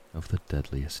banishment of the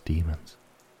deadliest demons,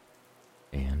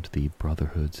 and the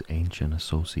Brotherhood's ancient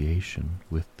association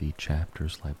with the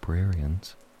chapter's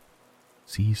librarians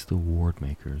sees the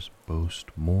Wardmakers boast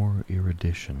more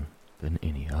erudition than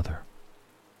any other.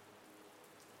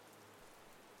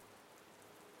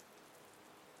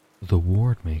 The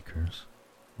Wardmakers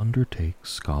undertake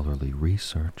scholarly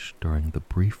research during the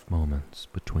brief moments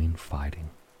between fighting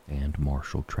and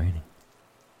martial training.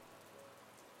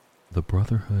 The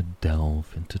Brotherhood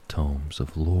delve into tomes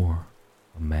of lore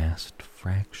amassed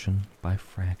fraction by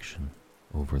fraction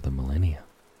over the millennia.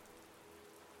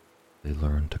 They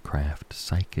learn to craft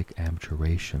psychic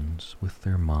abjurations with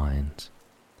their minds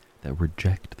that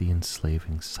reject the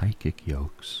enslaving psychic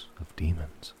yokes of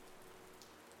demons.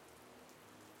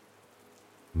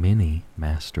 Many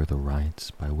master the rites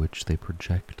by which they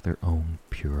project their own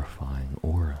purifying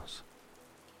auras.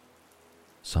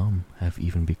 Some have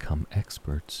even become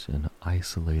experts in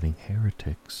isolating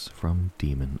heretics from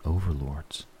demon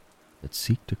overlords that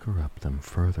seek to corrupt them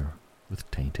further with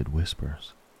tainted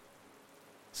whispers,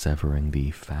 severing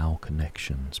the foul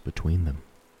connections between them.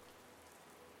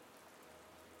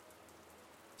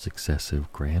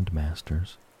 Successive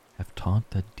grandmasters have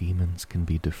taught that demons can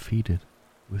be defeated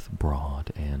with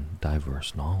broad and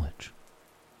diverse knowledge,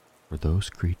 for those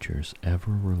creatures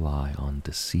ever rely on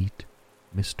deceit,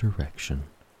 misdirection,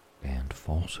 and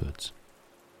falsehoods.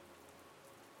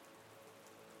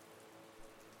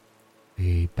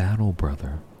 A battle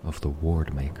brother of the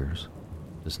Wardmakers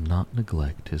does not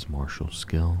neglect his martial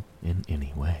skill in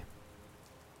any way,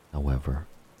 however,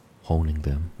 honing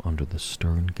them under the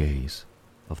stern gaze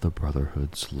of the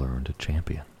Brotherhood's learned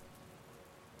champion.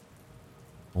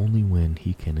 Only when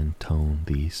he can intone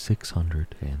the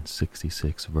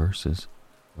 666 verses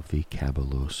of the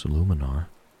Caballos Luminar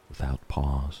without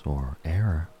pause or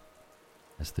error,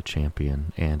 as the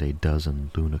champion and a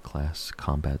dozen Luna-class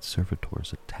combat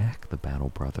servitors attack the battle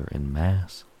brother en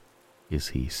masse, is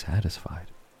he satisfied.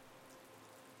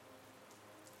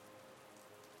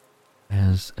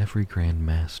 As every Grand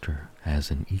Master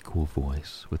has an equal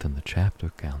voice within the chapter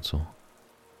council,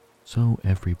 so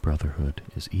every Brotherhood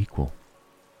is equal.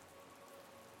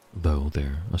 Though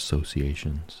their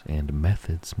associations and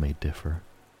methods may differ,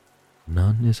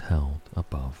 none is held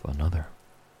above another.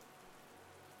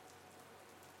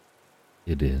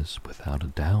 It is without a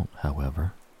doubt,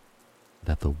 however,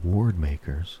 that the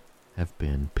Wardmakers have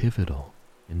been pivotal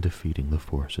in defeating the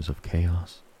forces of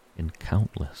chaos in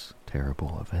countless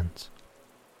terrible events.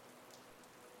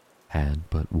 Had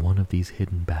but one of these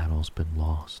hidden battles been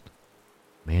lost,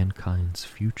 mankind's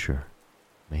future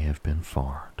may have been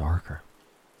far darker.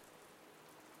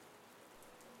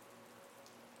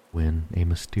 When a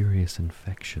mysterious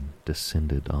infection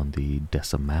descended on the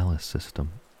Decimalis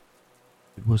system,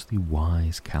 it was the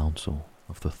wise counsel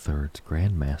of the Third's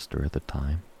Grandmaster at the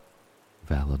time,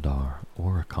 Valadar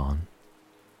Oricon,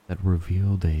 that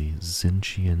revealed a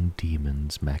Zinchian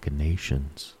demon's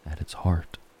machinations at its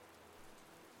heart.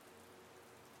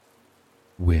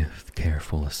 With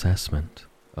careful assessment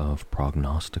of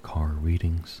prognosticar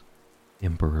readings,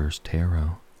 Emperor's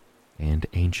Tarot, and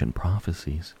ancient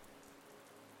prophecies,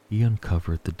 he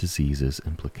uncovered the disease's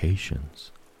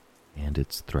implications and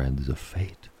its threads of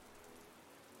fate.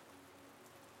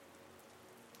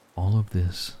 All of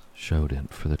this showed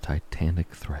it for the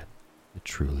titanic threat it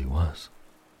truly was.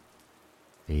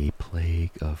 A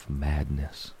plague of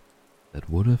madness that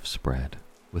would have spread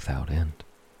without end.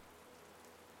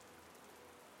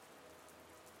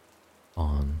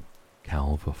 On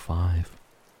Calva 5,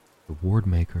 the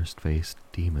Wardmakers faced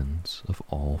demons of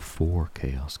all 4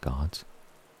 Chaos Gods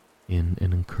in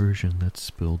an incursion that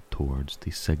spilled towards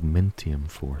the Segmentium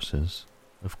forces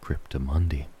of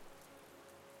Cryptomundi.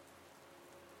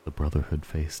 The Brotherhood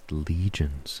faced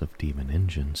legions of demon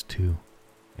engines too,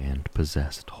 and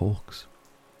possessed hulks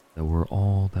that were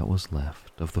all that was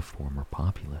left of the former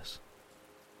populace.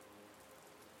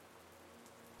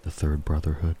 The Third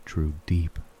Brotherhood drew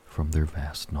deep from their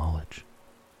vast knowledge,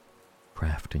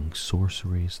 crafting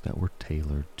sorceries that were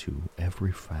tailored to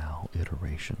every foul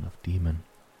iteration of demon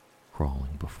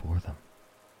crawling before them.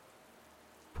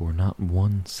 For not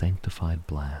one sanctified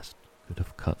blast could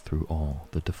have cut through all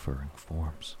the differing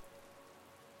forms.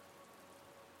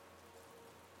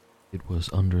 It was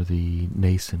under the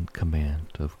nascent command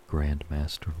of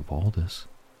Grandmaster Valdus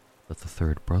that the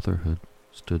Third Brotherhood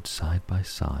stood side by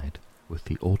side with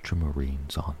the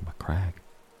Ultramarines on Macragge.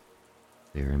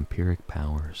 Their empiric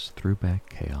powers threw back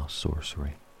chaos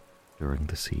sorcery during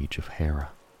the siege of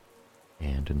Hera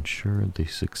and ensured the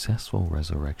successful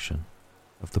resurrection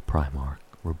of the Primarch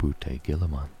Rabute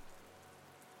Guilliman.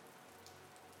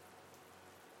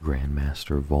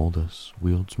 Grandmaster Valdus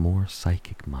wields more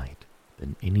psychic might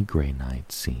than any Grey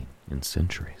Knight seen in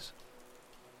centuries.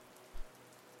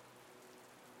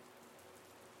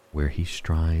 Where he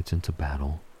strides into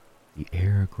battle, the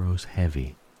air grows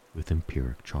heavy with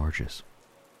empiric charges,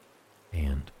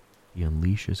 and he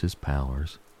unleashes his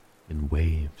powers in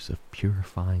waves of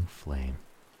purifying flame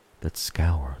that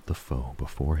scour the foe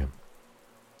before him.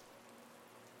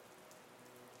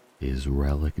 His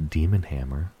relic demon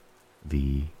hammer,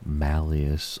 the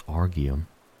Malleus Argium,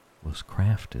 was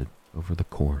crafted over the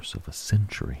course of a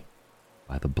century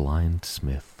by the blind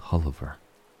smith Hulliver,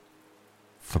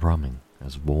 thrumming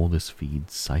as Voldus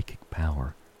feeds psychic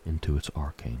power into its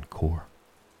arcane core.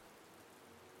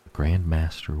 The Grand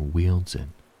Master wields it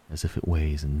as if it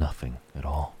weighs nothing at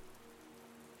all,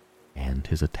 and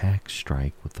his attacks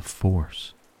strike with the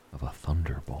force of a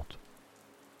thunderbolt.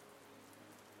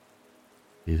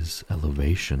 His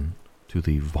elevation to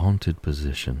the vaunted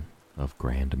position of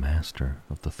Grand Master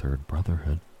of the Third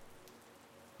Brotherhood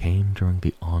came during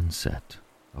the onset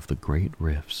of the Great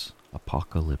Rift's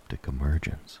apocalyptic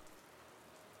emergence.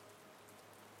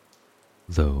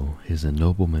 Though his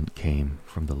ennoblement came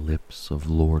from the lips of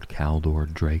Lord Caldor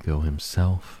Drago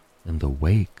himself in the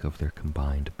wake of their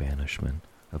combined banishment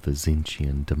of the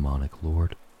Zinchian demonic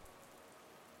lord,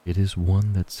 it is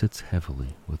one that sits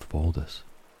heavily with Voldus.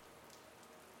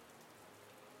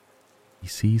 He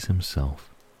sees himself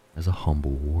as a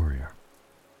humble warrior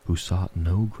who sought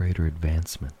no greater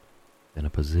advancement than a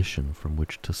position from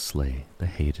which to slay the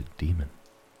hated demon.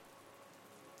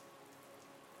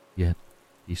 Yet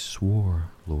he swore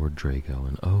Lord Drago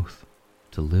an oath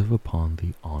to live upon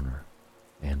the honor,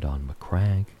 and on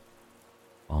Macragge,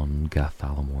 on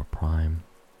Gathalamor Prime,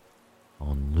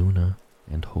 on Luna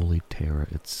and Holy Terra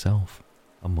itself,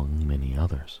 among many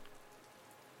others.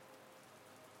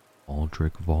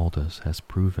 Aldrich Voldus has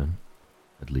proven,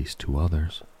 at least to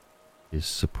others, his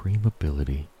supreme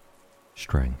ability,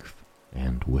 strength,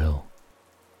 and will,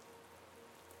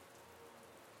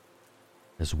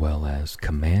 as well as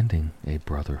commanding a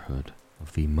brotherhood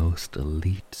of the most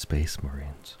elite Space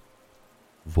Marines.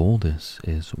 Voldus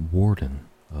is Warden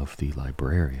of the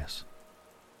Librarius.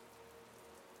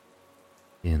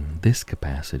 In this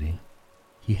capacity,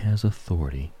 he has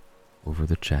authority over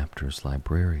the chapter's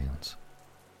librarians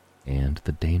and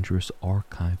the dangerous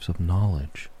archives of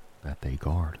knowledge that they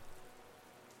guard.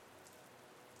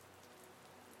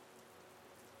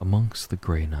 Amongst the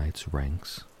Grey Knight's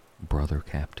ranks, Brother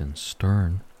Captain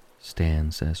Stern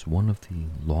stands as one of the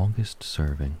longest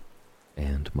serving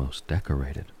and most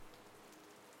decorated.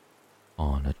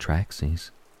 On Atraxes,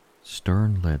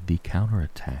 Stern led the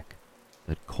counterattack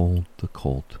that culled the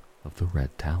cult of the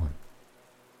Red Talon.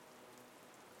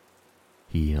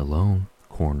 He alone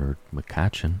cornered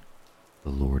Macachin, the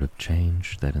Lord of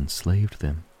Change that enslaved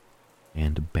them,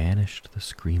 and banished the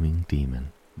screaming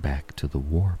demon back to the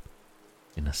warp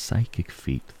in a psychic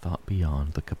feat thought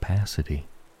beyond the capacity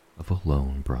of a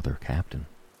lone brother captain.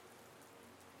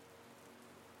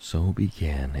 So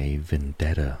began a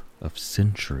vendetta of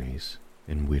centuries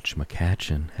in which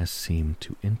Macachin has seemed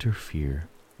to interfere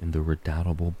in the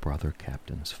redoubtable brother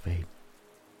captain's fate.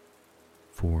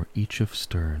 For each of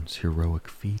Stern's heroic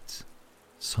feats,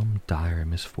 some dire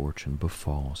misfortune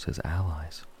befalls his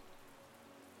allies.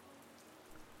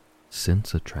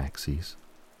 Since Atraxes,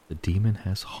 the demon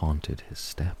has haunted his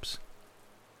steps.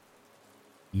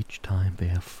 Each time they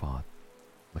have fought,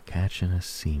 Macachin has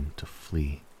seemed to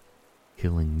flee,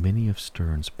 killing many of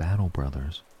Stern's battle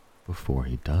brothers before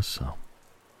he does so.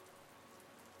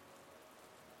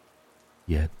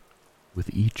 Yet, with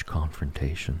each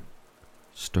confrontation,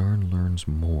 Stern learns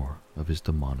more of his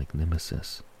demonic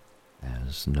nemesis,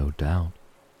 as, no doubt,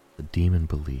 the demon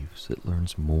believes it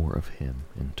learns more of him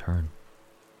in turn.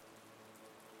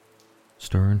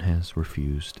 Stern has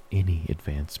refused any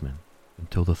advancement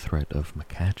until the threat of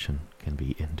Macachin can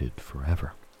be ended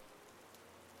forever.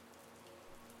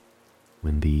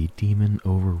 When the demon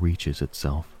overreaches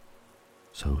itself,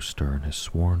 so Stern has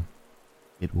sworn,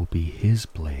 it will be his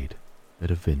blade that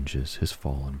avenges his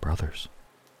fallen brothers.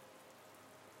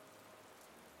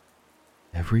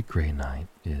 Every Grey Knight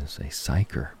is a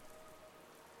psyker,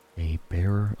 a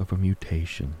bearer of a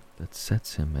mutation that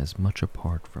sets him as much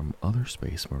apart from other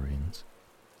Space Marines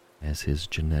as his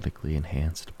genetically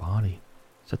enhanced body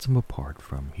sets him apart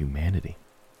from humanity.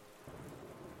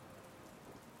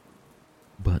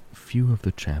 But few of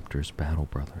the chapter's battle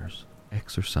brothers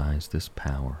exercise this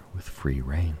power with free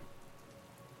rein.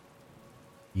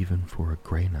 Even for a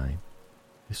Grey Knight,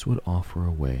 this would offer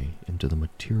a way into the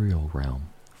material realm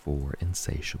for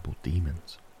insatiable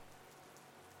demons.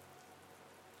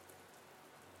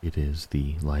 It is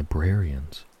the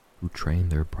librarians who train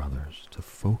their brothers to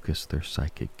focus their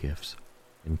psychic gifts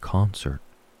in concert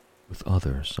with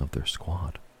others of their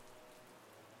squad.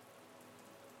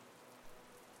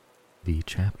 The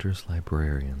chapter's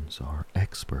librarians are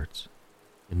experts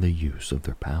in the use of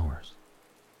their powers.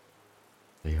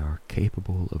 They are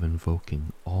capable of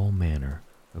invoking all manner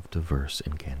of diverse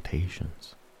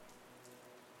incantations.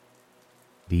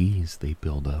 These they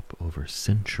build up over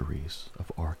centuries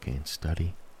of arcane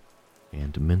study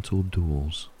and mental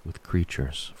duels with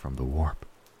creatures from the warp.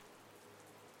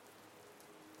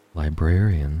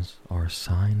 Librarians are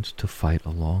assigned to fight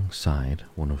alongside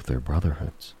one of their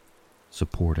brotherhoods,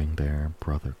 supporting their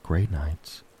brother Grey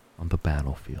Knights on the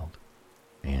battlefield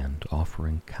and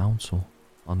offering counsel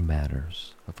on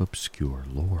matters of obscure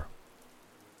lore.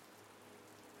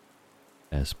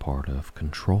 As part of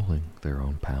controlling their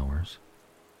own powers,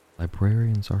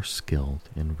 librarians are skilled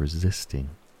in resisting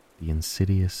the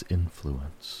insidious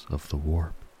influence of the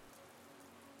warp.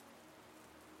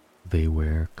 They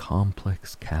wear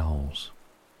complex cowls,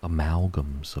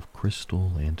 amalgams of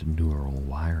crystal and neural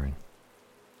wiring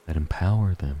that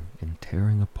empower them in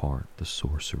tearing apart the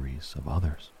sorceries of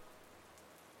others.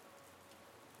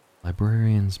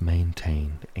 Librarians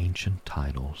maintain ancient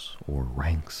titles or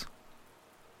ranks,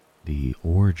 the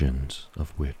origins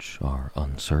of which are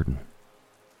uncertain.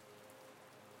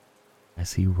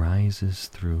 As he rises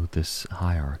through this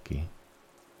hierarchy,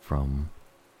 from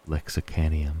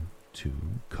lexicanium to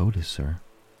codicer,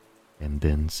 and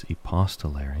thence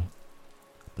epistolary,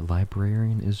 the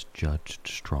librarian is judged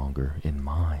stronger in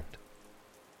mind.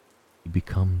 He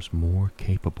becomes more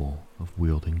capable of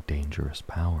wielding dangerous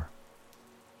power,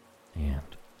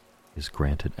 and is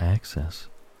granted access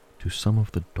to some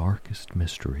of the darkest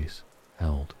mysteries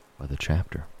held by the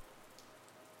chapter.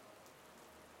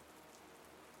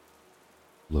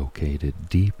 Located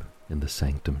deep in the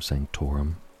Sanctum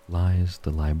Sanctorum lies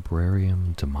the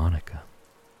Librarium Demonica.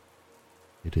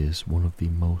 It is one of the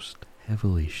most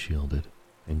heavily shielded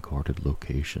and guarded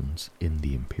locations in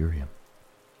the Imperium,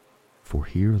 for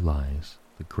here lies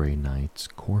the Grey Knight's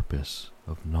corpus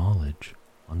of knowledge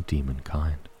on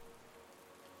demonkind.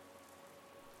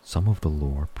 Some of the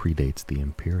lore predates the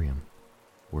Imperium,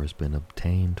 or has been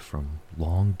obtained from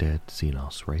long-dead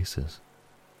Xenos races,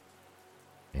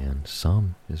 and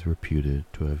some is reputed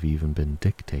to have even been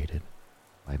dictated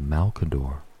by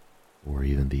Malcador or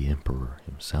even the Emperor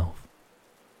himself.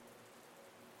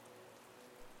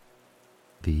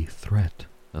 The threat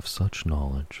of such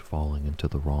knowledge falling into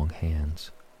the wrong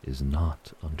hands is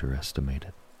not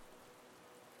underestimated.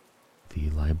 The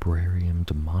Librarium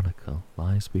Demonica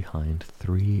lies behind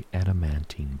 3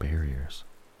 adamantine barriers,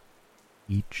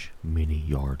 each many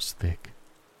yards thick,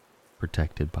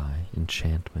 protected by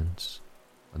enchantments,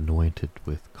 anointed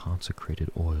with consecrated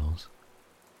oils,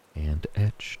 and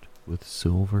etched with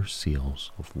silver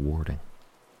seals of warding.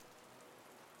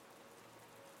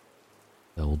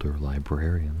 Elder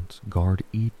librarians guard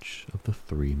each of the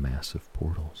 3 massive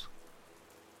portals,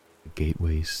 the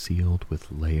gateways sealed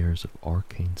with layers of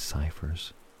arcane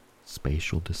ciphers,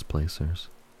 spatial displacers,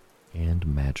 and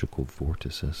magical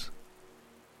vortices.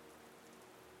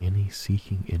 Any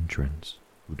seeking entrance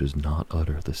who does not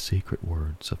utter the secret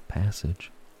words of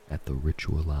passage at the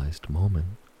ritualized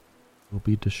moment will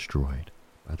be destroyed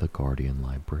by the guardian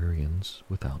librarians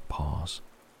without pause.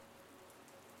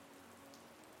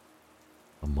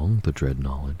 Among the dread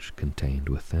knowledge contained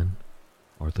within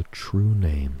are the true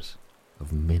names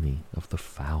of many of the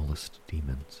foulest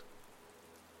demons,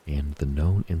 and the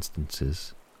known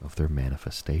instances of their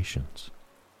manifestations.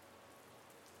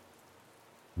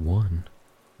 One,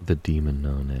 the demon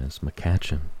known as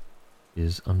McCatchin,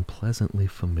 is unpleasantly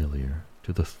familiar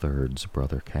to the Third's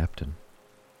brother captain,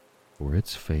 for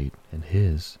its fate and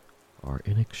his are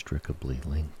inextricably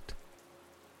linked.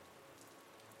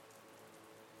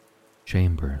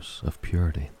 Chambers of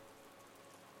Purity.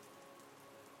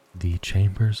 The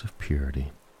Chambers of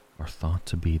Purity are thought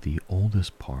to be the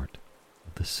oldest part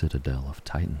of the Citadel of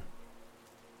Titan.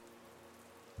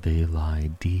 They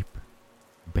lie deep,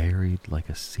 buried like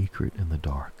a secret in the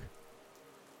dark,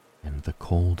 and the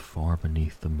cold far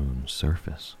beneath the moon's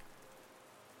surface.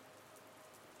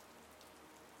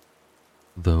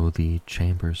 Though the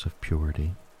Chambers of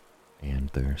Purity and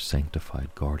their sanctified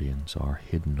guardians are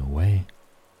hidden away,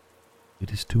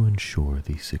 it is to ensure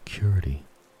the security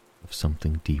of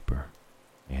something deeper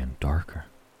and darker,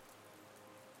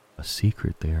 a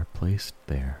secret they are placed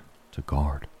there to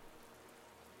guard.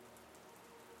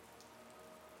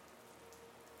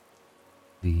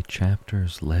 The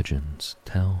chapter's legends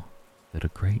tell that a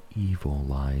great evil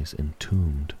lies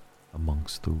entombed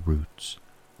amongst the roots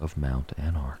of Mount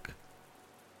Anarch,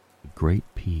 the great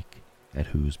peak at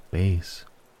whose base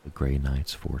the Grey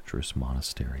Knight's Fortress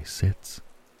Monastery sits.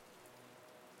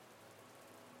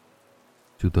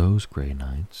 To those Grey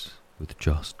Knights with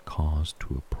just cause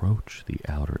to approach the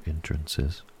outer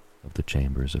entrances of the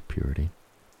Chambers of Purity,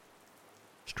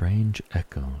 strange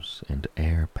echoes and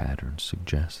air patterns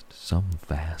suggest some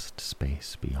vast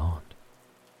space beyond.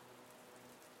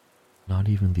 Not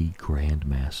even the Grand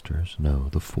Masters know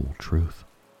the full truth.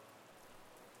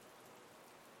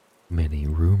 Many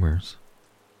rumors,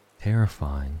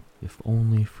 terrifying if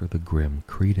only for the grim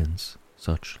credence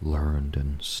such learned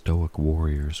and stoic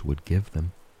warriors would give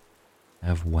them,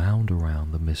 have wound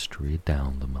around the mystery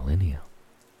down the millennia.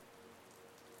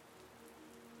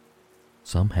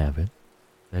 Some have it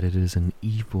that it is an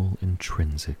evil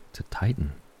intrinsic to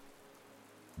Titan,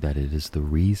 that it is the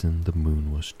reason the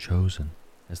moon was chosen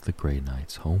as the Grey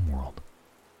Knight's homeworld.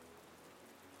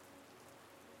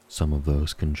 Some of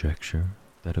those conjecture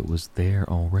that it was there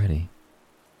already,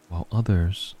 while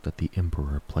others that the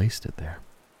Emperor placed it there,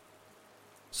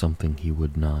 something he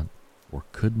would not or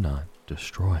could not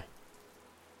destroy.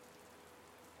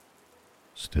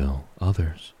 Still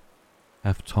others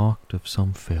have talked of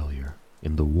some failure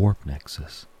in the warp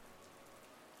nexus,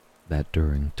 that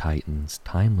during Titan's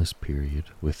timeless period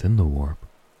within the warp,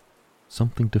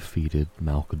 something defeated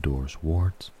Malkador's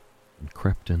wards and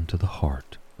crept into the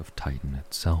heart of Titan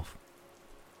itself.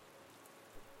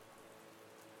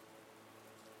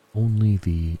 Only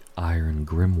the Iron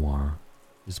Grimoire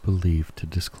is believed to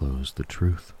disclose the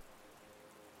truth.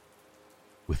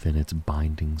 Within its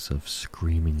bindings of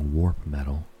screaming warp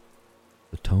metal,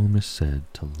 the tome is said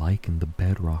to liken the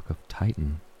bedrock of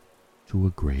Titan to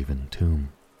a graven tomb,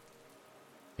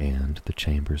 and the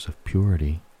Chambers of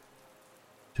Purity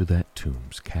to that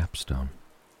tomb's capstone.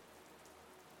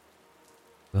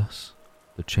 Thus,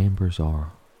 the chambers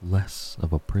are less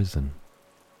of a prison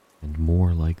and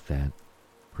more like that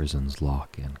prison's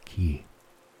lock and key.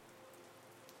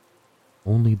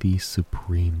 Only the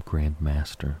Supreme Grand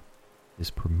Master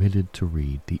is permitted to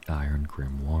read the Iron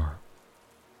Grimoire.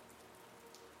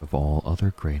 Of all other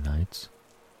Grey Knights,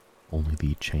 only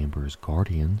the Chamber's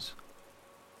Guardians,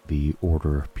 the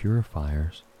Order of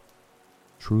Purifiers,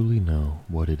 truly know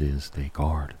what it is they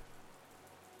guard.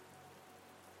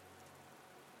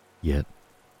 Yet,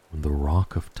 when the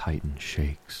rock of Titan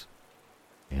shakes,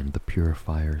 and the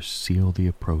Purifiers seal the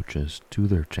approaches to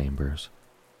their chambers,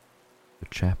 the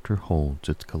chapter holds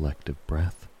its collective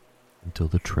breath until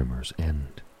the tremors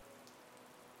end.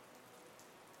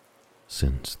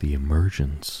 Since the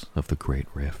emergence of the Great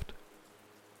Rift,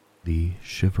 the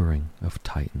shivering of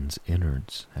Titan's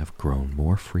innards have grown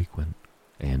more frequent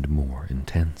and more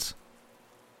intense.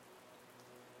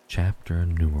 Chapter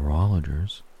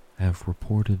numerologers have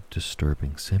reported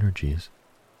disturbing synergies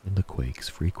in the quake's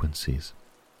frequencies,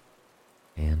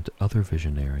 and other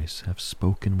visionaries have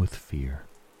spoken with fear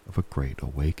of a great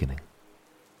awakening,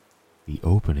 the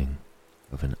opening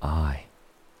of an eye.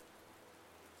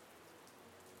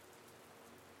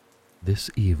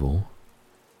 This evil,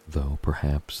 though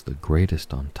perhaps the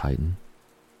greatest on Titan,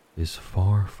 is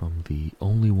far from the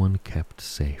only one kept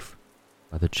safe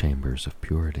by the Chambers of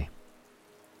Purity.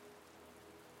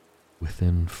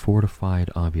 Within fortified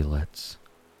obulettes,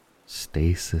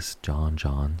 stasis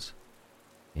donjons,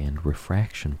 and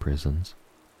refraction prisons,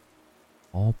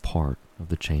 all part of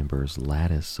the chamber's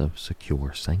lattice of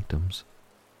secure sanctums,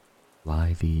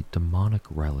 lie the demonic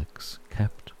relics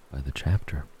kept by the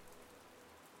chapter.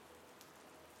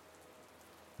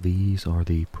 These are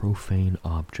the profane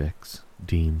objects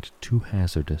deemed too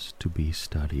hazardous to be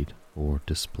studied or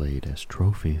displayed as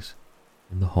trophies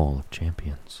in the Hall of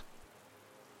Champions.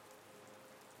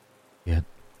 Yet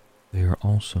they are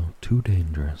also too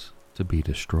dangerous to be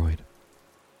destroyed,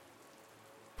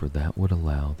 for that would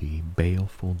allow the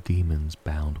baleful demons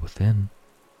bound within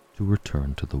to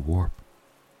return to the warp,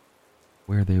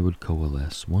 where they would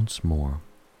coalesce once more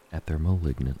at their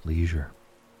malignant leisure.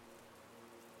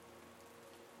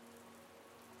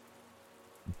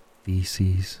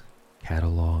 Theses,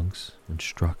 catalogues,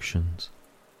 instructions,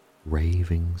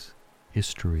 ravings,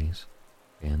 histories,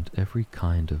 and every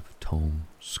kind of tome,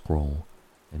 scroll,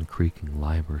 and creaking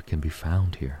liber can be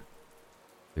found here,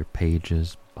 their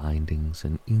pages, bindings,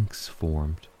 and inks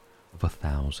formed of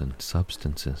 1,000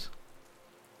 substances.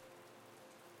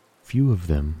 Few of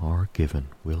them are given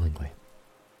willingly.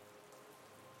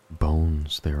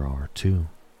 Bones there are, too,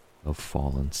 of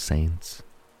fallen saints,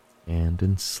 and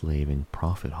enslaving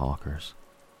prophet hawkers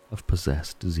of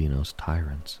possessed Xenos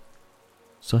tyrants,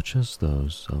 such as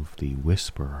those of the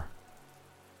Whisperer,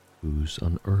 whose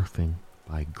unearthing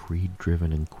by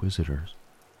greed-driven inquisitors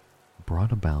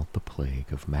brought about the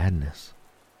plague of madness.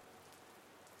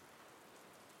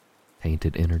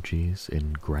 Tainted energies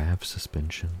in grav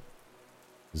suspension,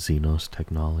 Xenos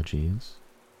technologies,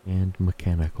 and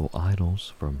mechanical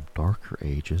idols from darker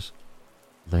ages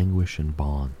languish in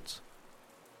bonds,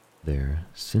 their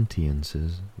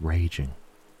sentiences raging,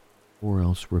 or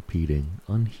else repeating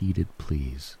unheeded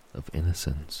pleas of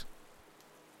innocence.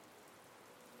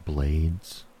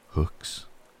 Blades, hooks,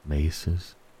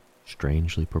 maces,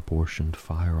 strangely proportioned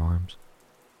firearms,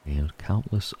 and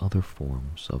countless other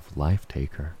forms of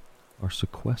life-taker are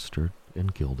sequestered in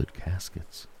gilded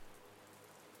caskets.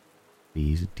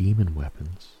 These demon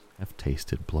weapons have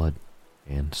tasted blood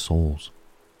and souls,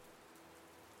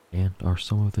 and are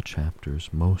some of the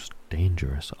chapter's most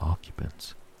dangerous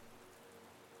occupants,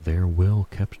 their will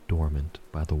kept dormant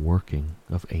by the working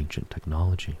of ancient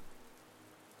technology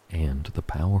and the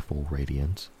powerful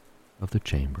radiance of the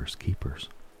chamber's keepers.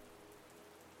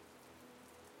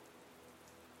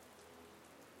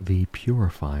 The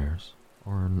Purifiers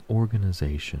are an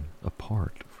organization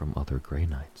apart from other Grey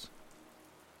Knights,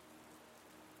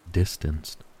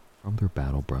 distanced from their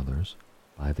battle brothers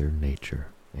by their nature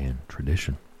and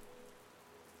tradition.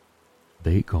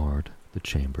 They guard the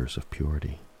chambers of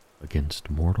purity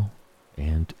against mortal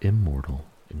and immortal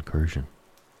incursion,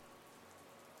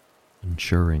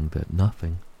 ensuring that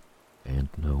nothing and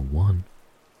no one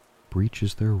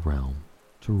breaches their realm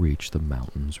to reach the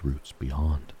mountain's roots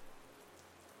beyond.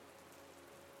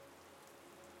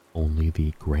 Only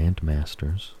the Grand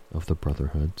Masters of the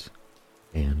Brotherhoods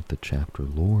and the Chapter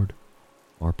Lord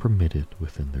are permitted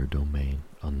within their domain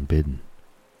unbidden,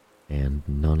 and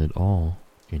none at all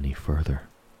any further.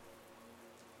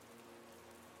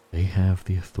 They have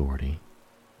the authority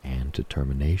and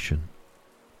determination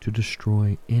to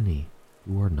destroy any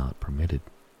who are not permitted.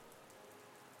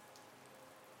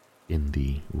 In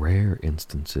the rare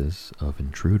instances of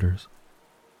intruders,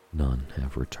 none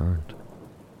have returned,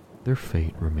 their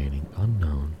fate remaining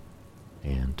unknown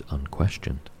and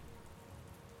unquestioned.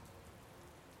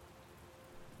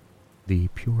 The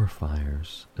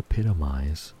Purifiers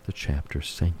epitomize the chapter's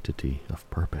sanctity of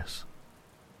purpose.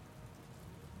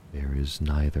 There is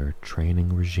neither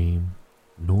training regime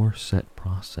nor set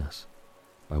process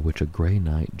by which a Grey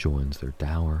Knight joins their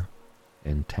dour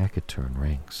and taciturn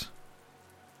ranks.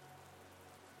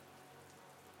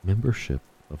 Membership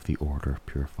of the Order of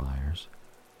Purifiers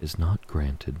is not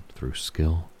granted through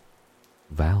skill,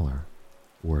 valor,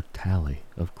 or tally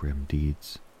of grim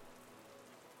deeds,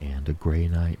 and a Grey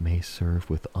Knight may serve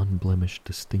with unblemished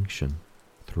distinction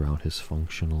throughout his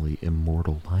functionally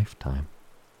immortal lifetime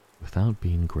without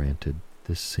being granted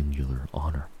this singular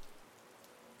honor.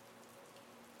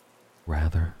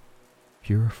 Rather,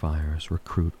 Purifiers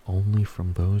recruit only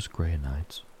from those Grey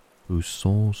Knights whose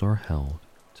souls are held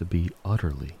to be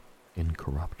utterly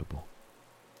incorruptible,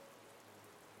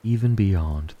 even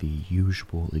beyond the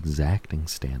usual exacting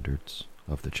standards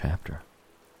of the chapter.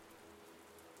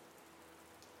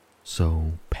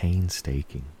 So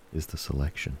painstaking is the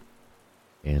selection,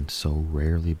 and so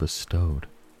rarely bestowed,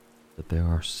 that there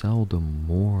are seldom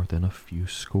more than a few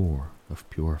score of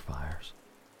Purifiers.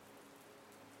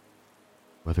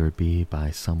 Whether it be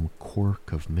by some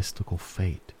quirk of mystical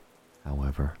fate,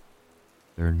 however,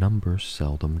 their numbers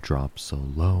seldom drop so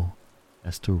low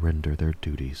as to render their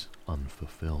duties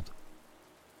unfulfilled.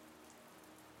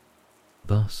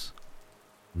 Thus,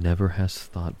 never has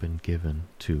thought been given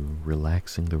to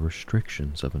relaxing the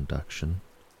restrictions of induction,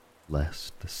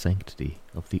 lest the sanctity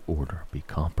of the order be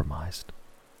compromised.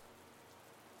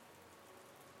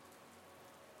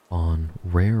 On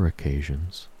rare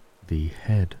occasions, the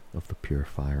head of the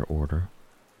Purifier Order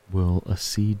will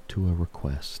accede to a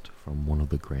request from one of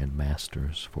the Grand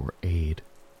Masters for aid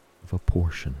of a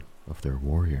portion of their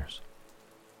warriors.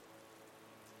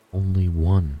 Only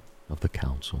one of the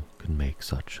council can make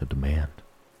such a demand.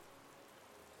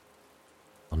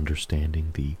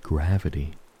 Understanding the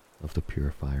gravity of the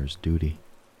Purifier's duty,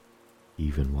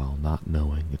 even while not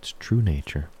knowing its true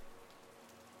nature,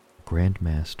 the Grand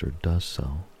Master does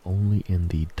so only in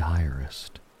the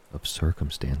direst of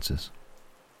circumstances.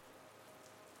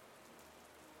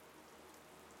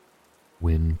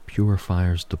 When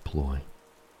Purifiers deploy,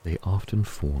 they often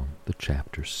form the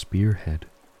chapter's spearhead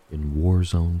in war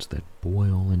zones that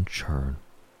boil and churn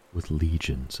with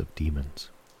legions of demons.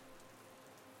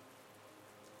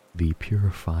 The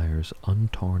Purifier's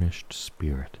untarnished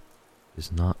spirit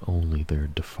is not only their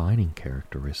defining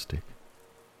characteristic,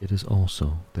 it is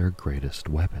also their greatest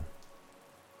weapon.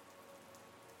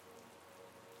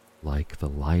 Like the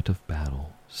light of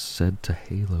battle said to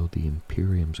halo the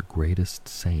Imperium's greatest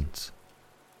saints,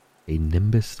 a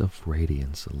nimbus of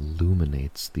radiance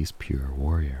illuminates these pure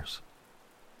warriors.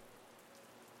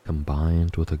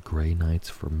 Combined with a Grey Knight's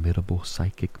formidable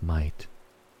psychic might,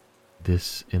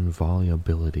 this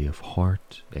inviolability of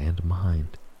heart and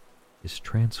mind is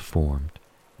transformed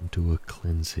into a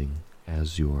cleansing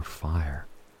azure fire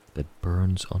that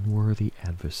burns unworthy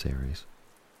adversaries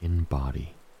in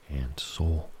body and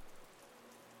soul.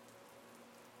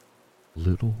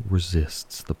 Little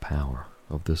resists the power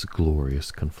of this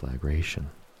glorious conflagration.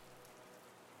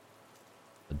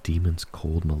 A demon's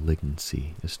cold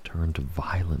malignancy is turned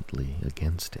violently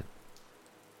against it.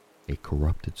 A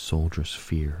corrupted soldier's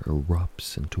fear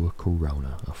erupts into a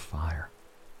corona of fire,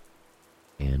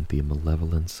 and the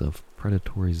malevolence of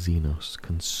predatory Xenos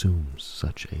consumes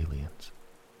such aliens.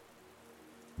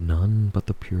 None but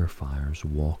the purifiers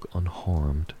walk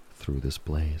unharmed through this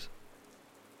blaze,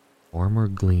 armor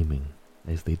gleaming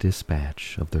as they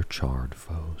dispatch of their charred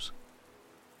foes.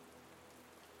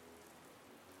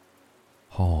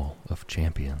 Hall of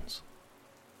Champions.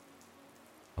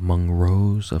 Among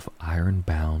rows of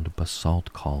iron-bound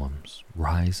basalt columns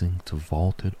rising to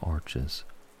vaulted arches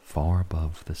far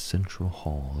above the central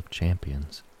Hall of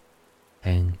Champions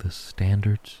hang the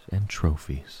standards and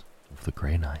trophies of the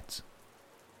Grey Knights.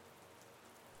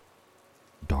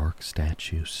 Dark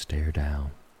statues stare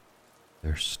down,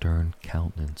 their stern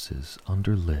countenances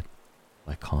underlit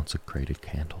by consecrated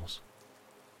candles.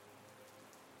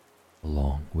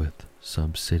 Along with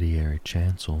subsidiary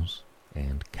chancels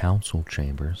and council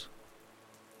chambers,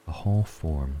 the hall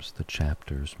forms the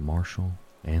chapter's martial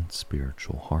and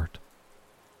spiritual heart.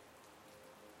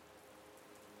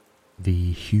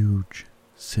 The huge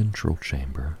central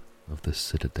chamber of the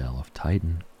Citadel of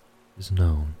Titan is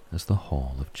known as the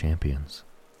Hall of Champions,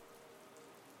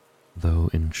 though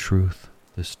in truth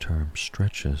this term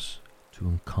stretches to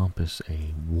encompass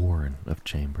a warren of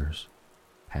chambers,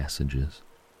 passages,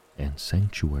 and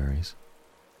sanctuaries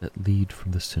that lead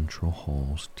from the central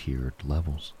hall's tiered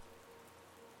levels.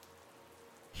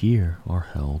 Here are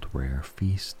held rare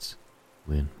feasts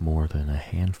when more than a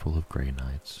handful of Grey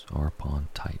Knights are upon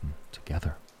Titan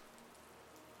together.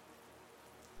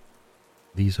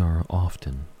 These are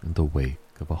often in the wake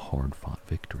of a hard-fought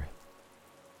victory.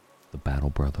 The battle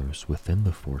brothers within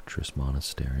the fortress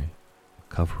monastery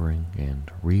recovering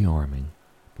and rearming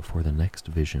before the next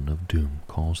vision of doom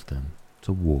calls them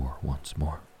to war once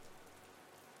more.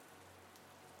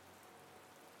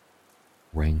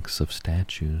 Ranks of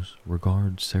statues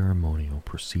regard ceremonial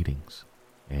proceedings,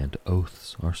 and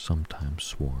oaths are sometimes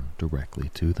sworn directly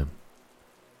to them.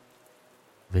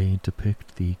 They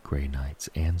depict the Grey Knight's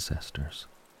ancestors,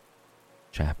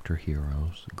 chapter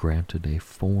heroes granted a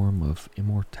form of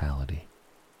immortality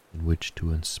in which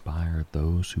to inspire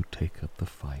those who take up the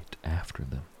fight after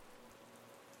them.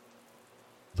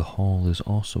 The hall is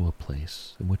also a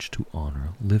place in which to honor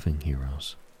living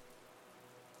heroes.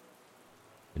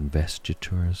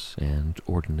 Investitures and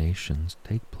ordinations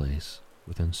take place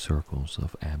within circles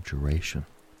of abjuration,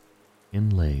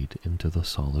 inlaid into the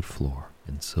solid floor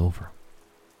in silver.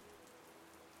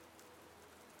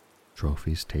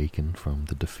 Trophies taken from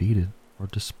the defeated are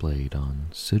displayed on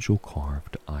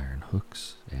sigil-carved iron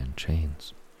hooks and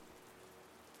chains.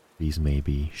 These may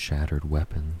be shattered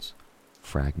weapons,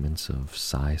 fragments of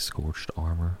psi-scorched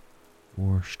armor,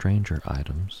 or stranger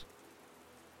items,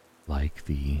 like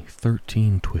the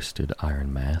 13 twisted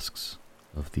iron masks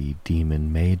of the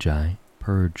demon Magi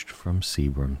purged from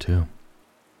Sebrum II.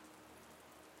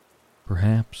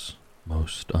 Perhaps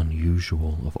most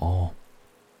unusual of all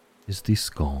is the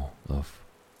skull of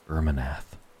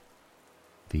Erminath,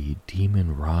 the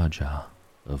demon Raja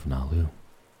of Nalu.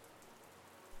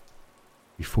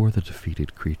 Before the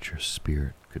defeated creature's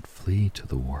spirit could flee to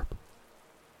the warp,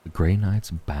 the Grey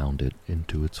Knights bound it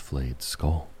into its flayed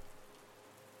skull.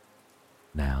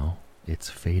 Now its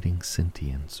fading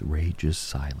sentience rages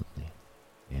silently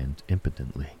and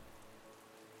impotently,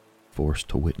 forced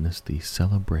to witness the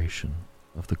celebration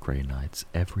of the Grey Knight's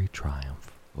every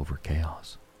triumph over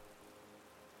chaos.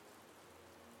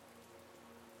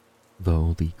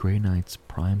 Though the Grey Knight's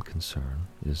prime concern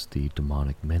is the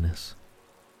demonic menace,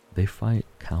 they fight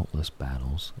countless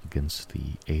battles against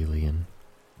the alien,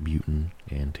 mutant,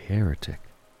 and heretic,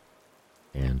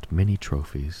 and many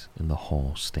trophies in the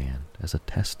hall stand as a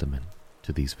testament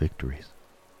to these victories.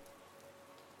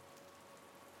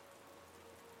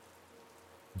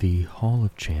 The Hall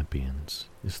of Champions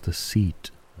is the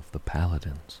seat of the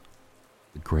Paladins,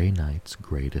 the Grey Knight's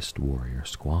greatest warrior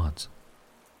squads,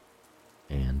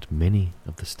 and many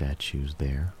of the statues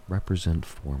there represent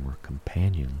former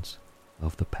companions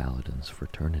of the Paladins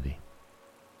fraternity.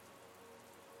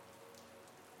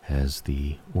 As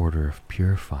the Order of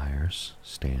Purifiers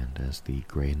stand as the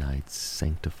Grey Knight's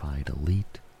sanctified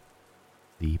elite,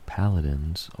 the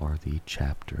Paladins are the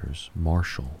chapter's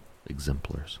martial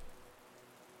exemplars.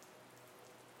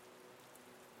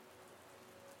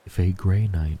 If a Grey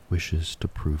Knight wishes to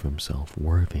prove himself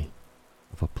worthy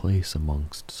of a place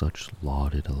amongst such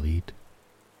lauded elite,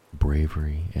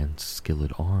 bravery and skill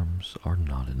at arms are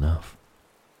not enough.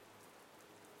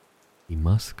 He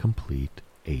must complete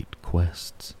 8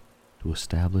 quests to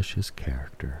establish his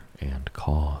character and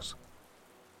cause,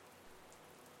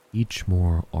 each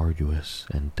more arduous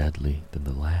and deadly than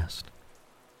the last.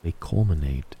 They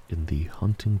culminate in the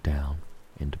hunting down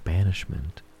and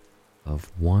banishment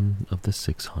of one of the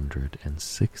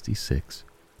 666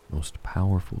 most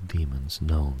powerful demons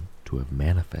known to have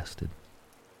manifested.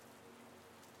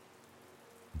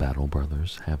 Battle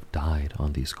Brothers have died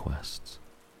on these quests,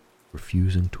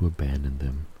 refusing to abandon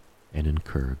them and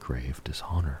incur grave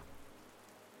dishonor.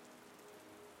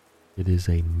 It is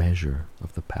a measure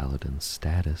of the Paladin's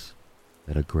status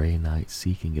that a Grey Knight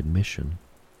seeking admission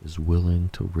is willing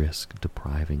to risk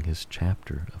depriving his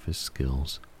chapter of his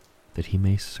skills that he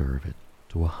may serve it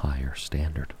to a higher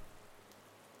standard.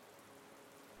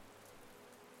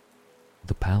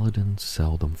 The Paladins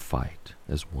seldom fight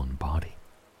as one body.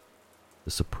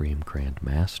 The Supreme Grand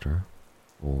Master,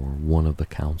 or one of the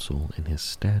Council in his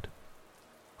stead,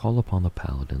 call upon the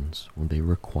Paladins when they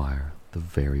require the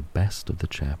very best of the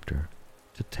chapter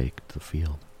to take the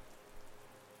field,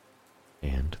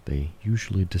 and they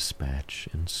usually dispatch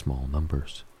in small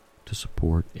numbers to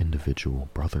support individual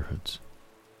brotherhoods.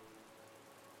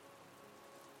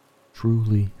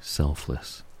 Truly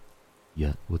selfless,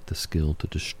 yet with the skill to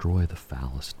destroy the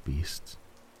foulest beasts,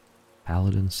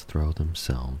 Paladins throw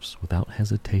themselves without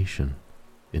hesitation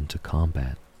into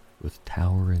combat with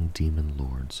towering demon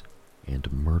lords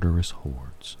and murderous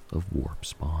hordes of warp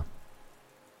spawn.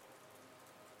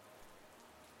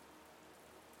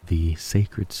 The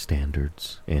sacred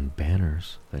standards and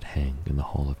banners that hang in the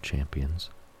Hall of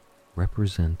Champions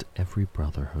represent every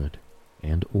brotherhood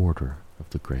and order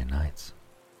of the Grey Knights.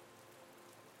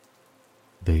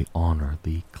 They honor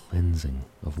the cleansing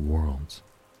of worlds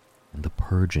and the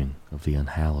purging of the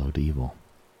unhallowed evil.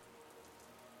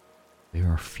 There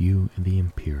are few in the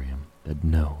Imperium that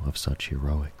know of such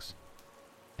heroics,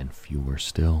 and fewer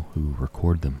still who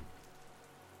record them.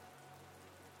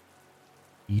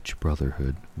 Each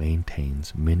brotherhood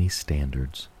maintains many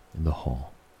standards in the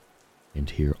hall, and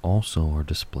here also are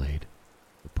displayed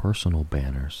the personal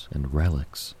banners and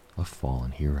relics of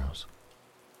fallen heroes.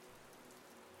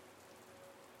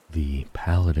 The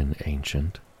Paladin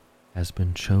Ancient has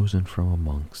been chosen from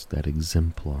amongst that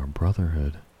exemplar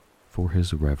brotherhood for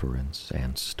his reverence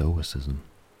and stoicism.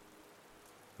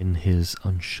 In his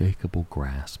unshakable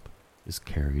grasp is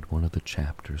carried one of the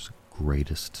chapter's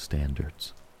greatest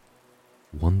standards,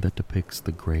 one that depicts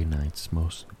the Grey Knight's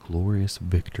most glorious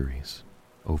victories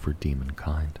over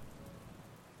demonkind.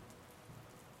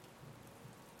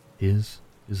 His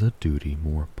is a duty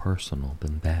more personal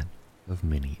than that of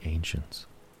many ancients,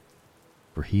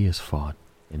 for he has fought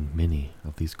in many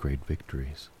of these great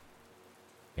victories,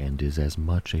 and is as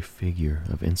much a figure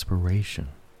of inspiration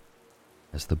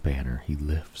as the banner he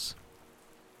lifts.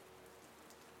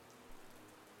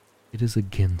 It is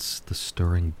against the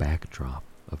stirring backdrop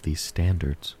of these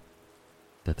standards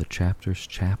that the chapter's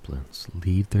chaplains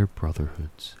lead their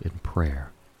brotherhoods in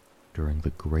prayer during the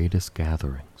greatest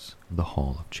gatherings in the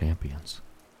Hall of Champions,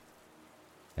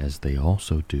 as they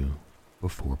also do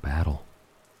before battle.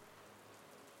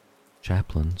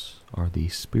 Chaplains are the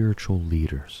spiritual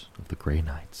leaders of the Grey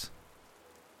Knights,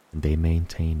 and they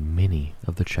maintain many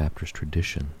of the chapter's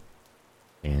tradition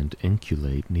and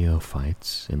inculcate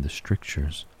neophytes in the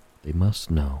strictures they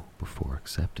must know before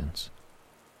acceptance,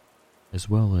 as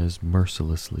well as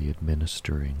mercilessly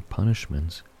administering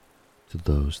punishments to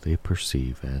those they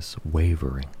perceive as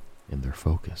wavering in their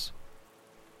focus.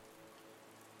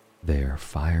 Their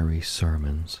fiery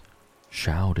sermons,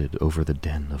 shouted over the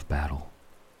din of battle,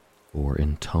 or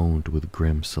intoned with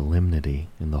grim solemnity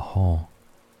in the hall,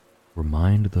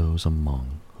 remind those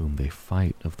among whom they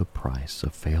fight of the price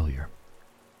of failure,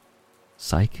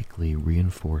 psychically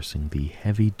reinforcing the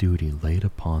heavy duty laid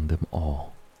upon them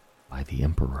all by the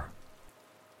Emperor.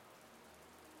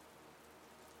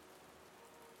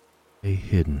 A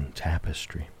hidden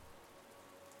tapestry.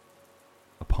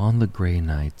 Upon the Grey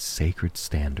Knight's sacred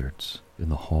standards in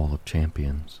the Hall of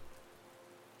Champions,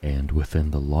 and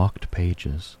within the locked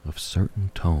pages of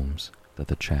certain tomes that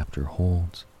the chapter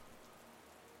holds,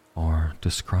 are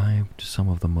described some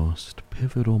of the most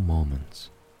pivotal moments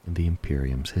in the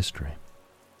Imperium's history.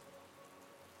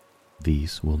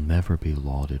 These will never be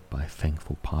lauded by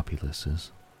thankful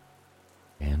populaces,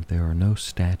 and there are no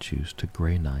statues to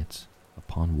Grey Knights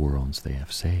upon worlds they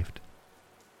have saved,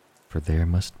 for there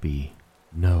must be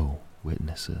no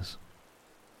witnesses.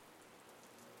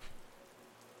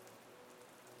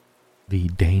 The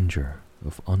danger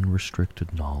of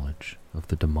unrestricted knowledge of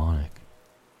the demonic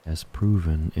as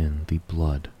proven in the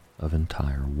blood of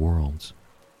entire worlds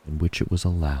in which it was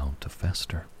allowed to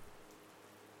fester.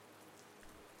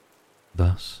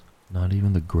 Thus, not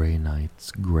even the Grey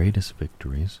Knight's greatest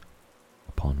victories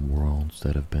upon worlds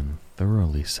that have been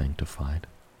thoroughly sanctified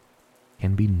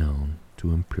can be known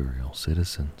to Imperial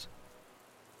citizens.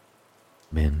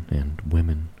 Men and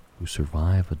women who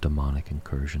survive a demonic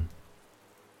incursion,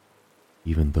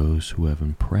 even those who have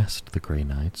impressed the Grey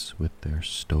Knights with their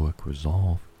stoic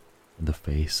resolve in the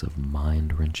face of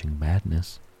mind-wrenching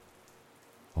madness,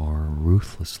 are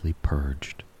ruthlessly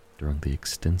purged during the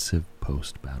extensive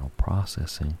post-battle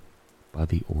processing by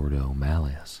the Ordo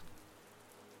Malleus.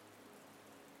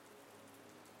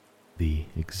 The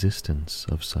existence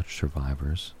of such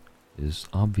survivors is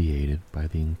obviated by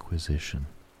the Inquisition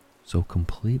so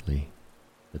completely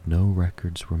that no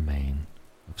records remain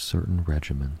of certain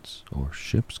regiments or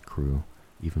ship's crew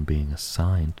even being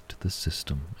assigned to the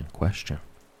system in question.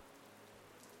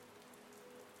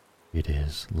 It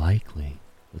is likely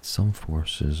that some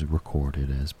forces recorded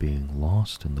as being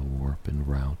lost in the warp en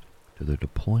route to their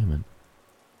deployment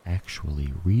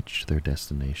actually reached their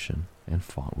destination and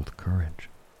fought with courage,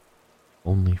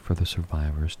 only for the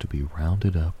survivors to be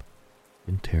rounded up,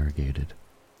 interrogated,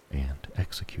 and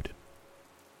executed.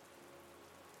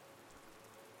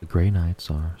 The Grey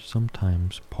Knights are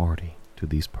sometimes party to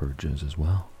these purges as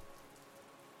well,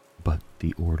 but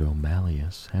the Ordo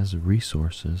Malleus has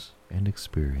resources and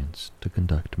experience to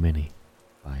conduct many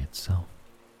by itself.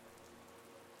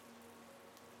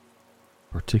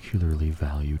 Particularly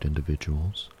valued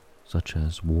individuals, such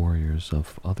as warriors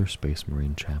of other Space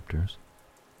Marine chapters,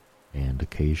 and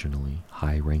occasionally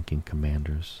high-ranking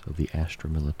commanders of the Astra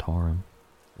Militarum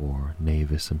or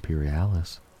Navis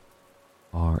Imperialis,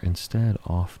 are instead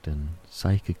often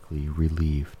psychically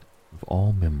relieved of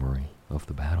all memory of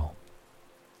the battle.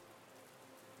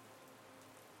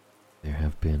 There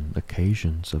have been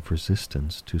occasions of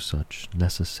resistance to such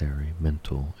necessary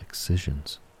mental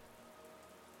excisions.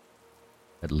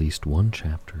 At least one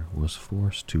chapter was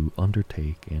forced to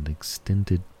undertake an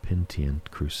extended Pentient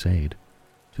crusade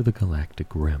to the galactic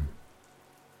rim,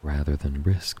 rather than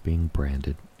risk being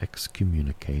branded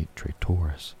excommunicate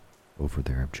traitores over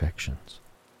their objections.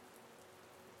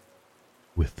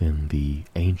 Within the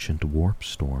ancient warp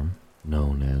storm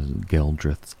known as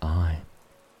Geldrith's Eye,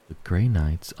 the Grey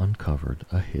Knights uncovered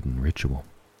a hidden ritual.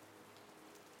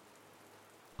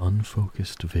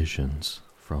 Unfocused visions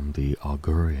from the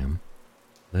Augurium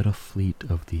led a fleet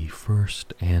of the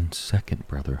First and Second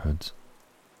Brotherhoods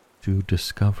to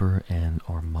discover an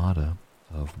armada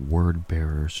of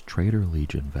Word-Bearers Traitor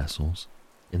Legion vessels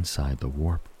inside the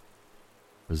warp,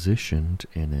 positioned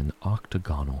in an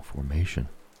octagonal formation.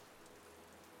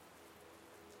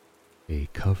 A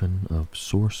coven of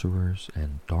sorcerers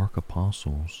and dark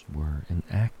apostles were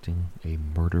enacting a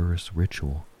murderous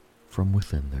ritual from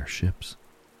within their ships.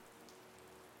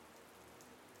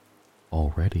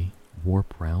 Already,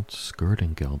 warp routes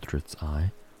skirting Geldrith's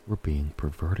Eye were being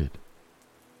perverted.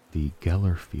 The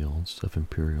Geller fields of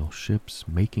Imperial ships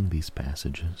making these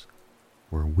passages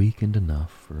were weakened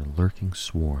enough for lurking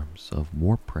swarms of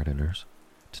warp predators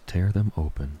to tear them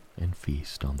open and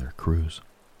feast on their crews.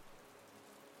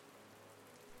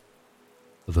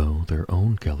 Though their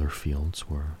own Geller fields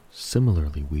were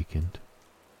similarly weakened,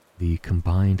 the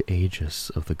combined aegis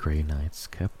of the Grey Knights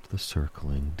kept the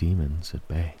circling demons at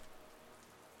bay.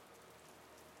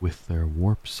 With their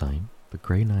warp sight, the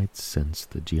Grey Knights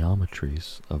sensed the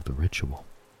geometries of the ritual,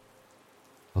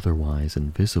 otherwise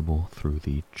invisible through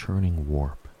the churning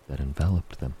warp that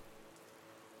enveloped them.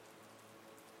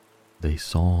 They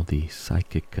saw the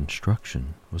psychic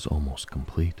construction was almost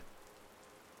complete,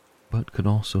 but could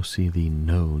also see the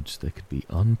nodes that could be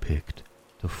unpicked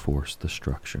to force the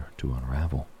structure to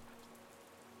unravel.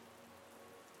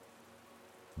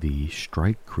 The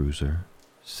strike cruiser,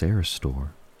 Saristor,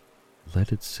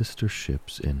 led its sister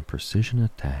ships in precision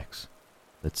attacks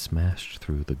that smashed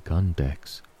through the gun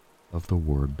decks of the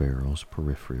Word-Bearer's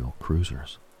peripheral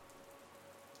cruisers.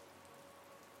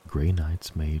 Grey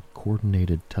Knights made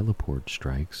coordinated teleport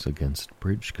strikes against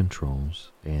bridge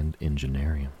controls and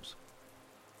engineeriums.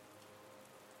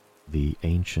 The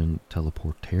ancient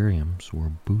teleportariums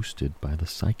were boosted by the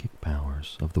psychic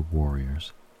powers of the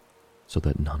warriors so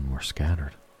that none were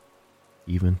scattered,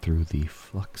 even through the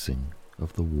fluxing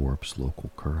of the warp's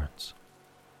local currents.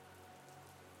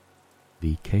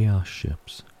 The Chaos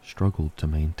ships struggled to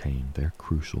maintain their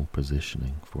crucial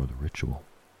positioning for the ritual.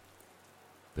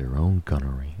 Their own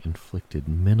gunnery inflicted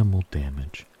minimal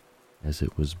damage as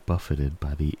it was buffeted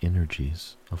by the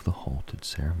energies of the halted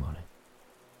ceremony.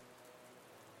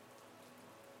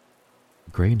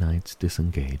 The Grey Knights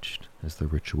disengaged as the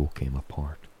ritual came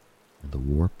apart, and the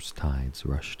warp's tides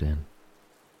rushed in,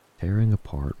 tearing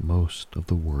apart most of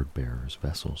the word-bearers'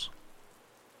 vessels.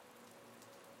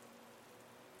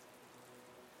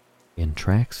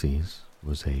 Antraxes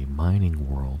was a mining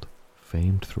world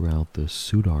famed throughout the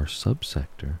Sudar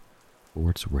subsector for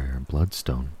its rare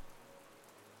bloodstone.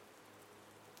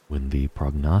 When the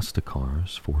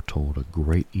prognosticars foretold a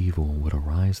great evil would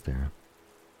arise there,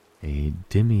 a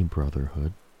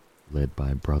demi-brotherhood, led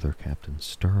by Brother Captain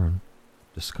Stern,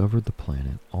 discovered the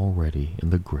planet already in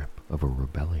the grip of a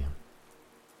rebellion.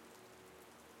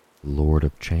 The Lord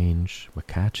of Change,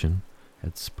 McCatchin,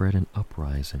 had spread an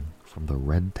uprising from the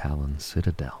Red Talon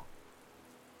Citadel,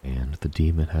 and the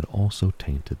demon had also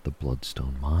tainted the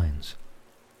Bloodstone mines,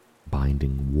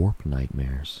 binding warp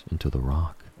nightmares into the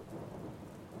rock.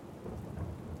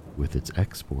 With its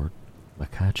export,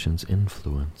 McCatchin's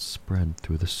influence spread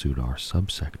through the Sudar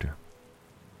subsector,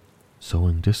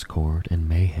 sowing discord and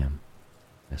mayhem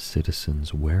as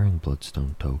citizens wearing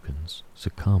Bloodstone tokens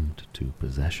succumbed to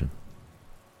possession.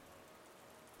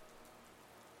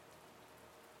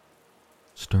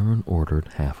 Stern ordered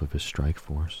half of his strike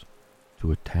force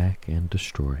to attack and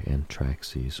destroy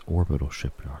Antraxes' orbital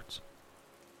shipyards,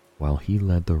 while he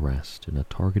led the rest in a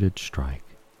targeted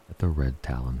strike at the Red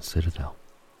Talon Citadel.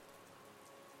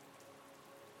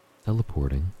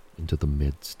 Teleporting into the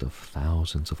midst of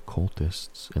thousands of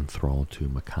cultists enthralled to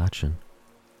McCatchin,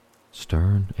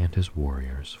 Stern and his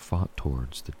warriors fought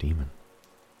towards the demon.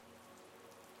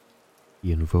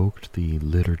 He invoked the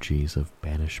liturgies of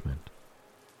banishment,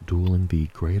 dueling the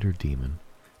greater demon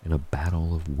in a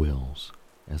battle of wills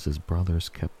as his brothers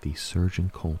kept the surging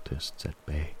cultists at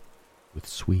bay with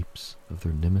sweeps of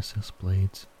their nemesis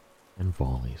blades and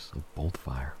volleys of bolt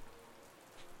fire.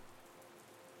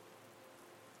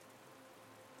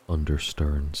 Under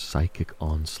Stern's psychic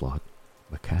onslaught,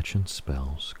 McCatchin's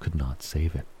spells could not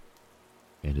save it,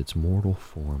 and its mortal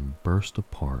form burst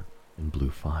apart in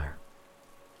blue fire.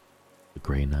 The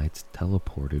Grey Knights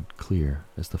teleported clear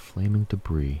as the flaming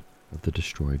debris of the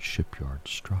destroyed shipyard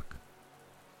struck.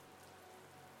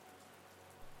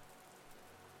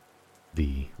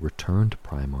 The returned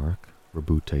Primarch,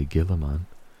 Rabute Gilliman,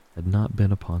 had not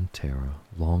been upon Terra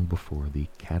long before the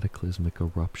cataclysmic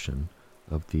eruption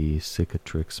of the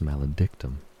Cicatrix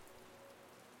Maledictum.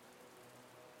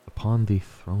 Upon the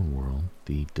throne world,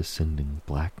 the descending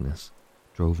blackness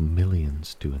drove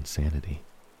millions to insanity,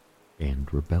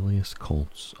 and rebellious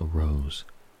cults arose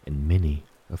in many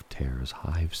of Terra's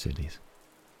hive cities.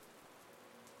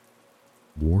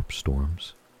 Warp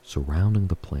storms surrounding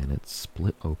the planet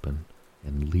split open,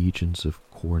 and legions of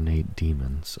coronate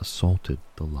demons assaulted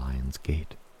the Lion's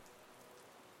Gate.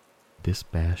 This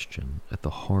bastion at the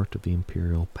heart of the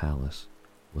Imperial Palace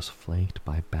was flanked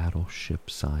by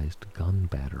battleship-sized gun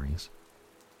batteries,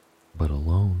 but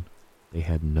alone they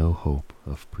had no hope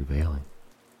of prevailing.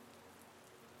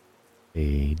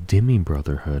 A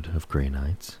demi-brotherhood of Grey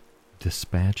Knights,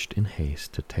 dispatched in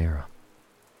haste to Terra,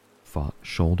 fought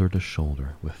shoulder to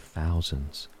shoulder with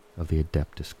thousands of the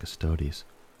Adeptus Custodes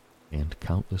and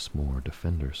countless more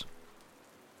defenders.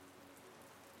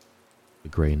 The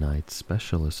Grey Knight's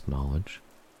specialist knowledge,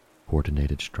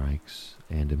 coordinated strikes,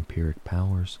 and empiric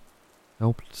powers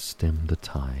helped stem the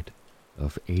tide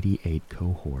of 88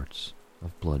 cohorts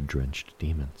of blood-drenched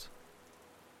demons.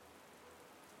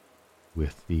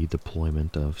 With the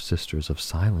deployment of Sisters of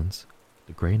Silence,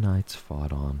 the Grey Knights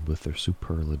fought on with their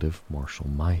superlative martial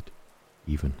might,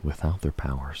 even without their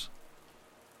powers,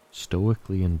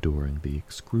 stoically enduring the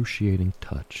excruciating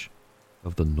touch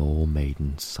of the Knoll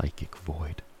Maiden's psychic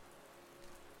void.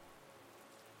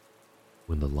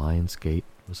 When the Lion's Gate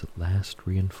was at last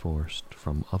reinforced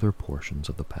from other portions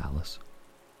of the palace,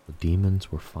 the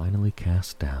demons were finally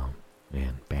cast down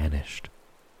and banished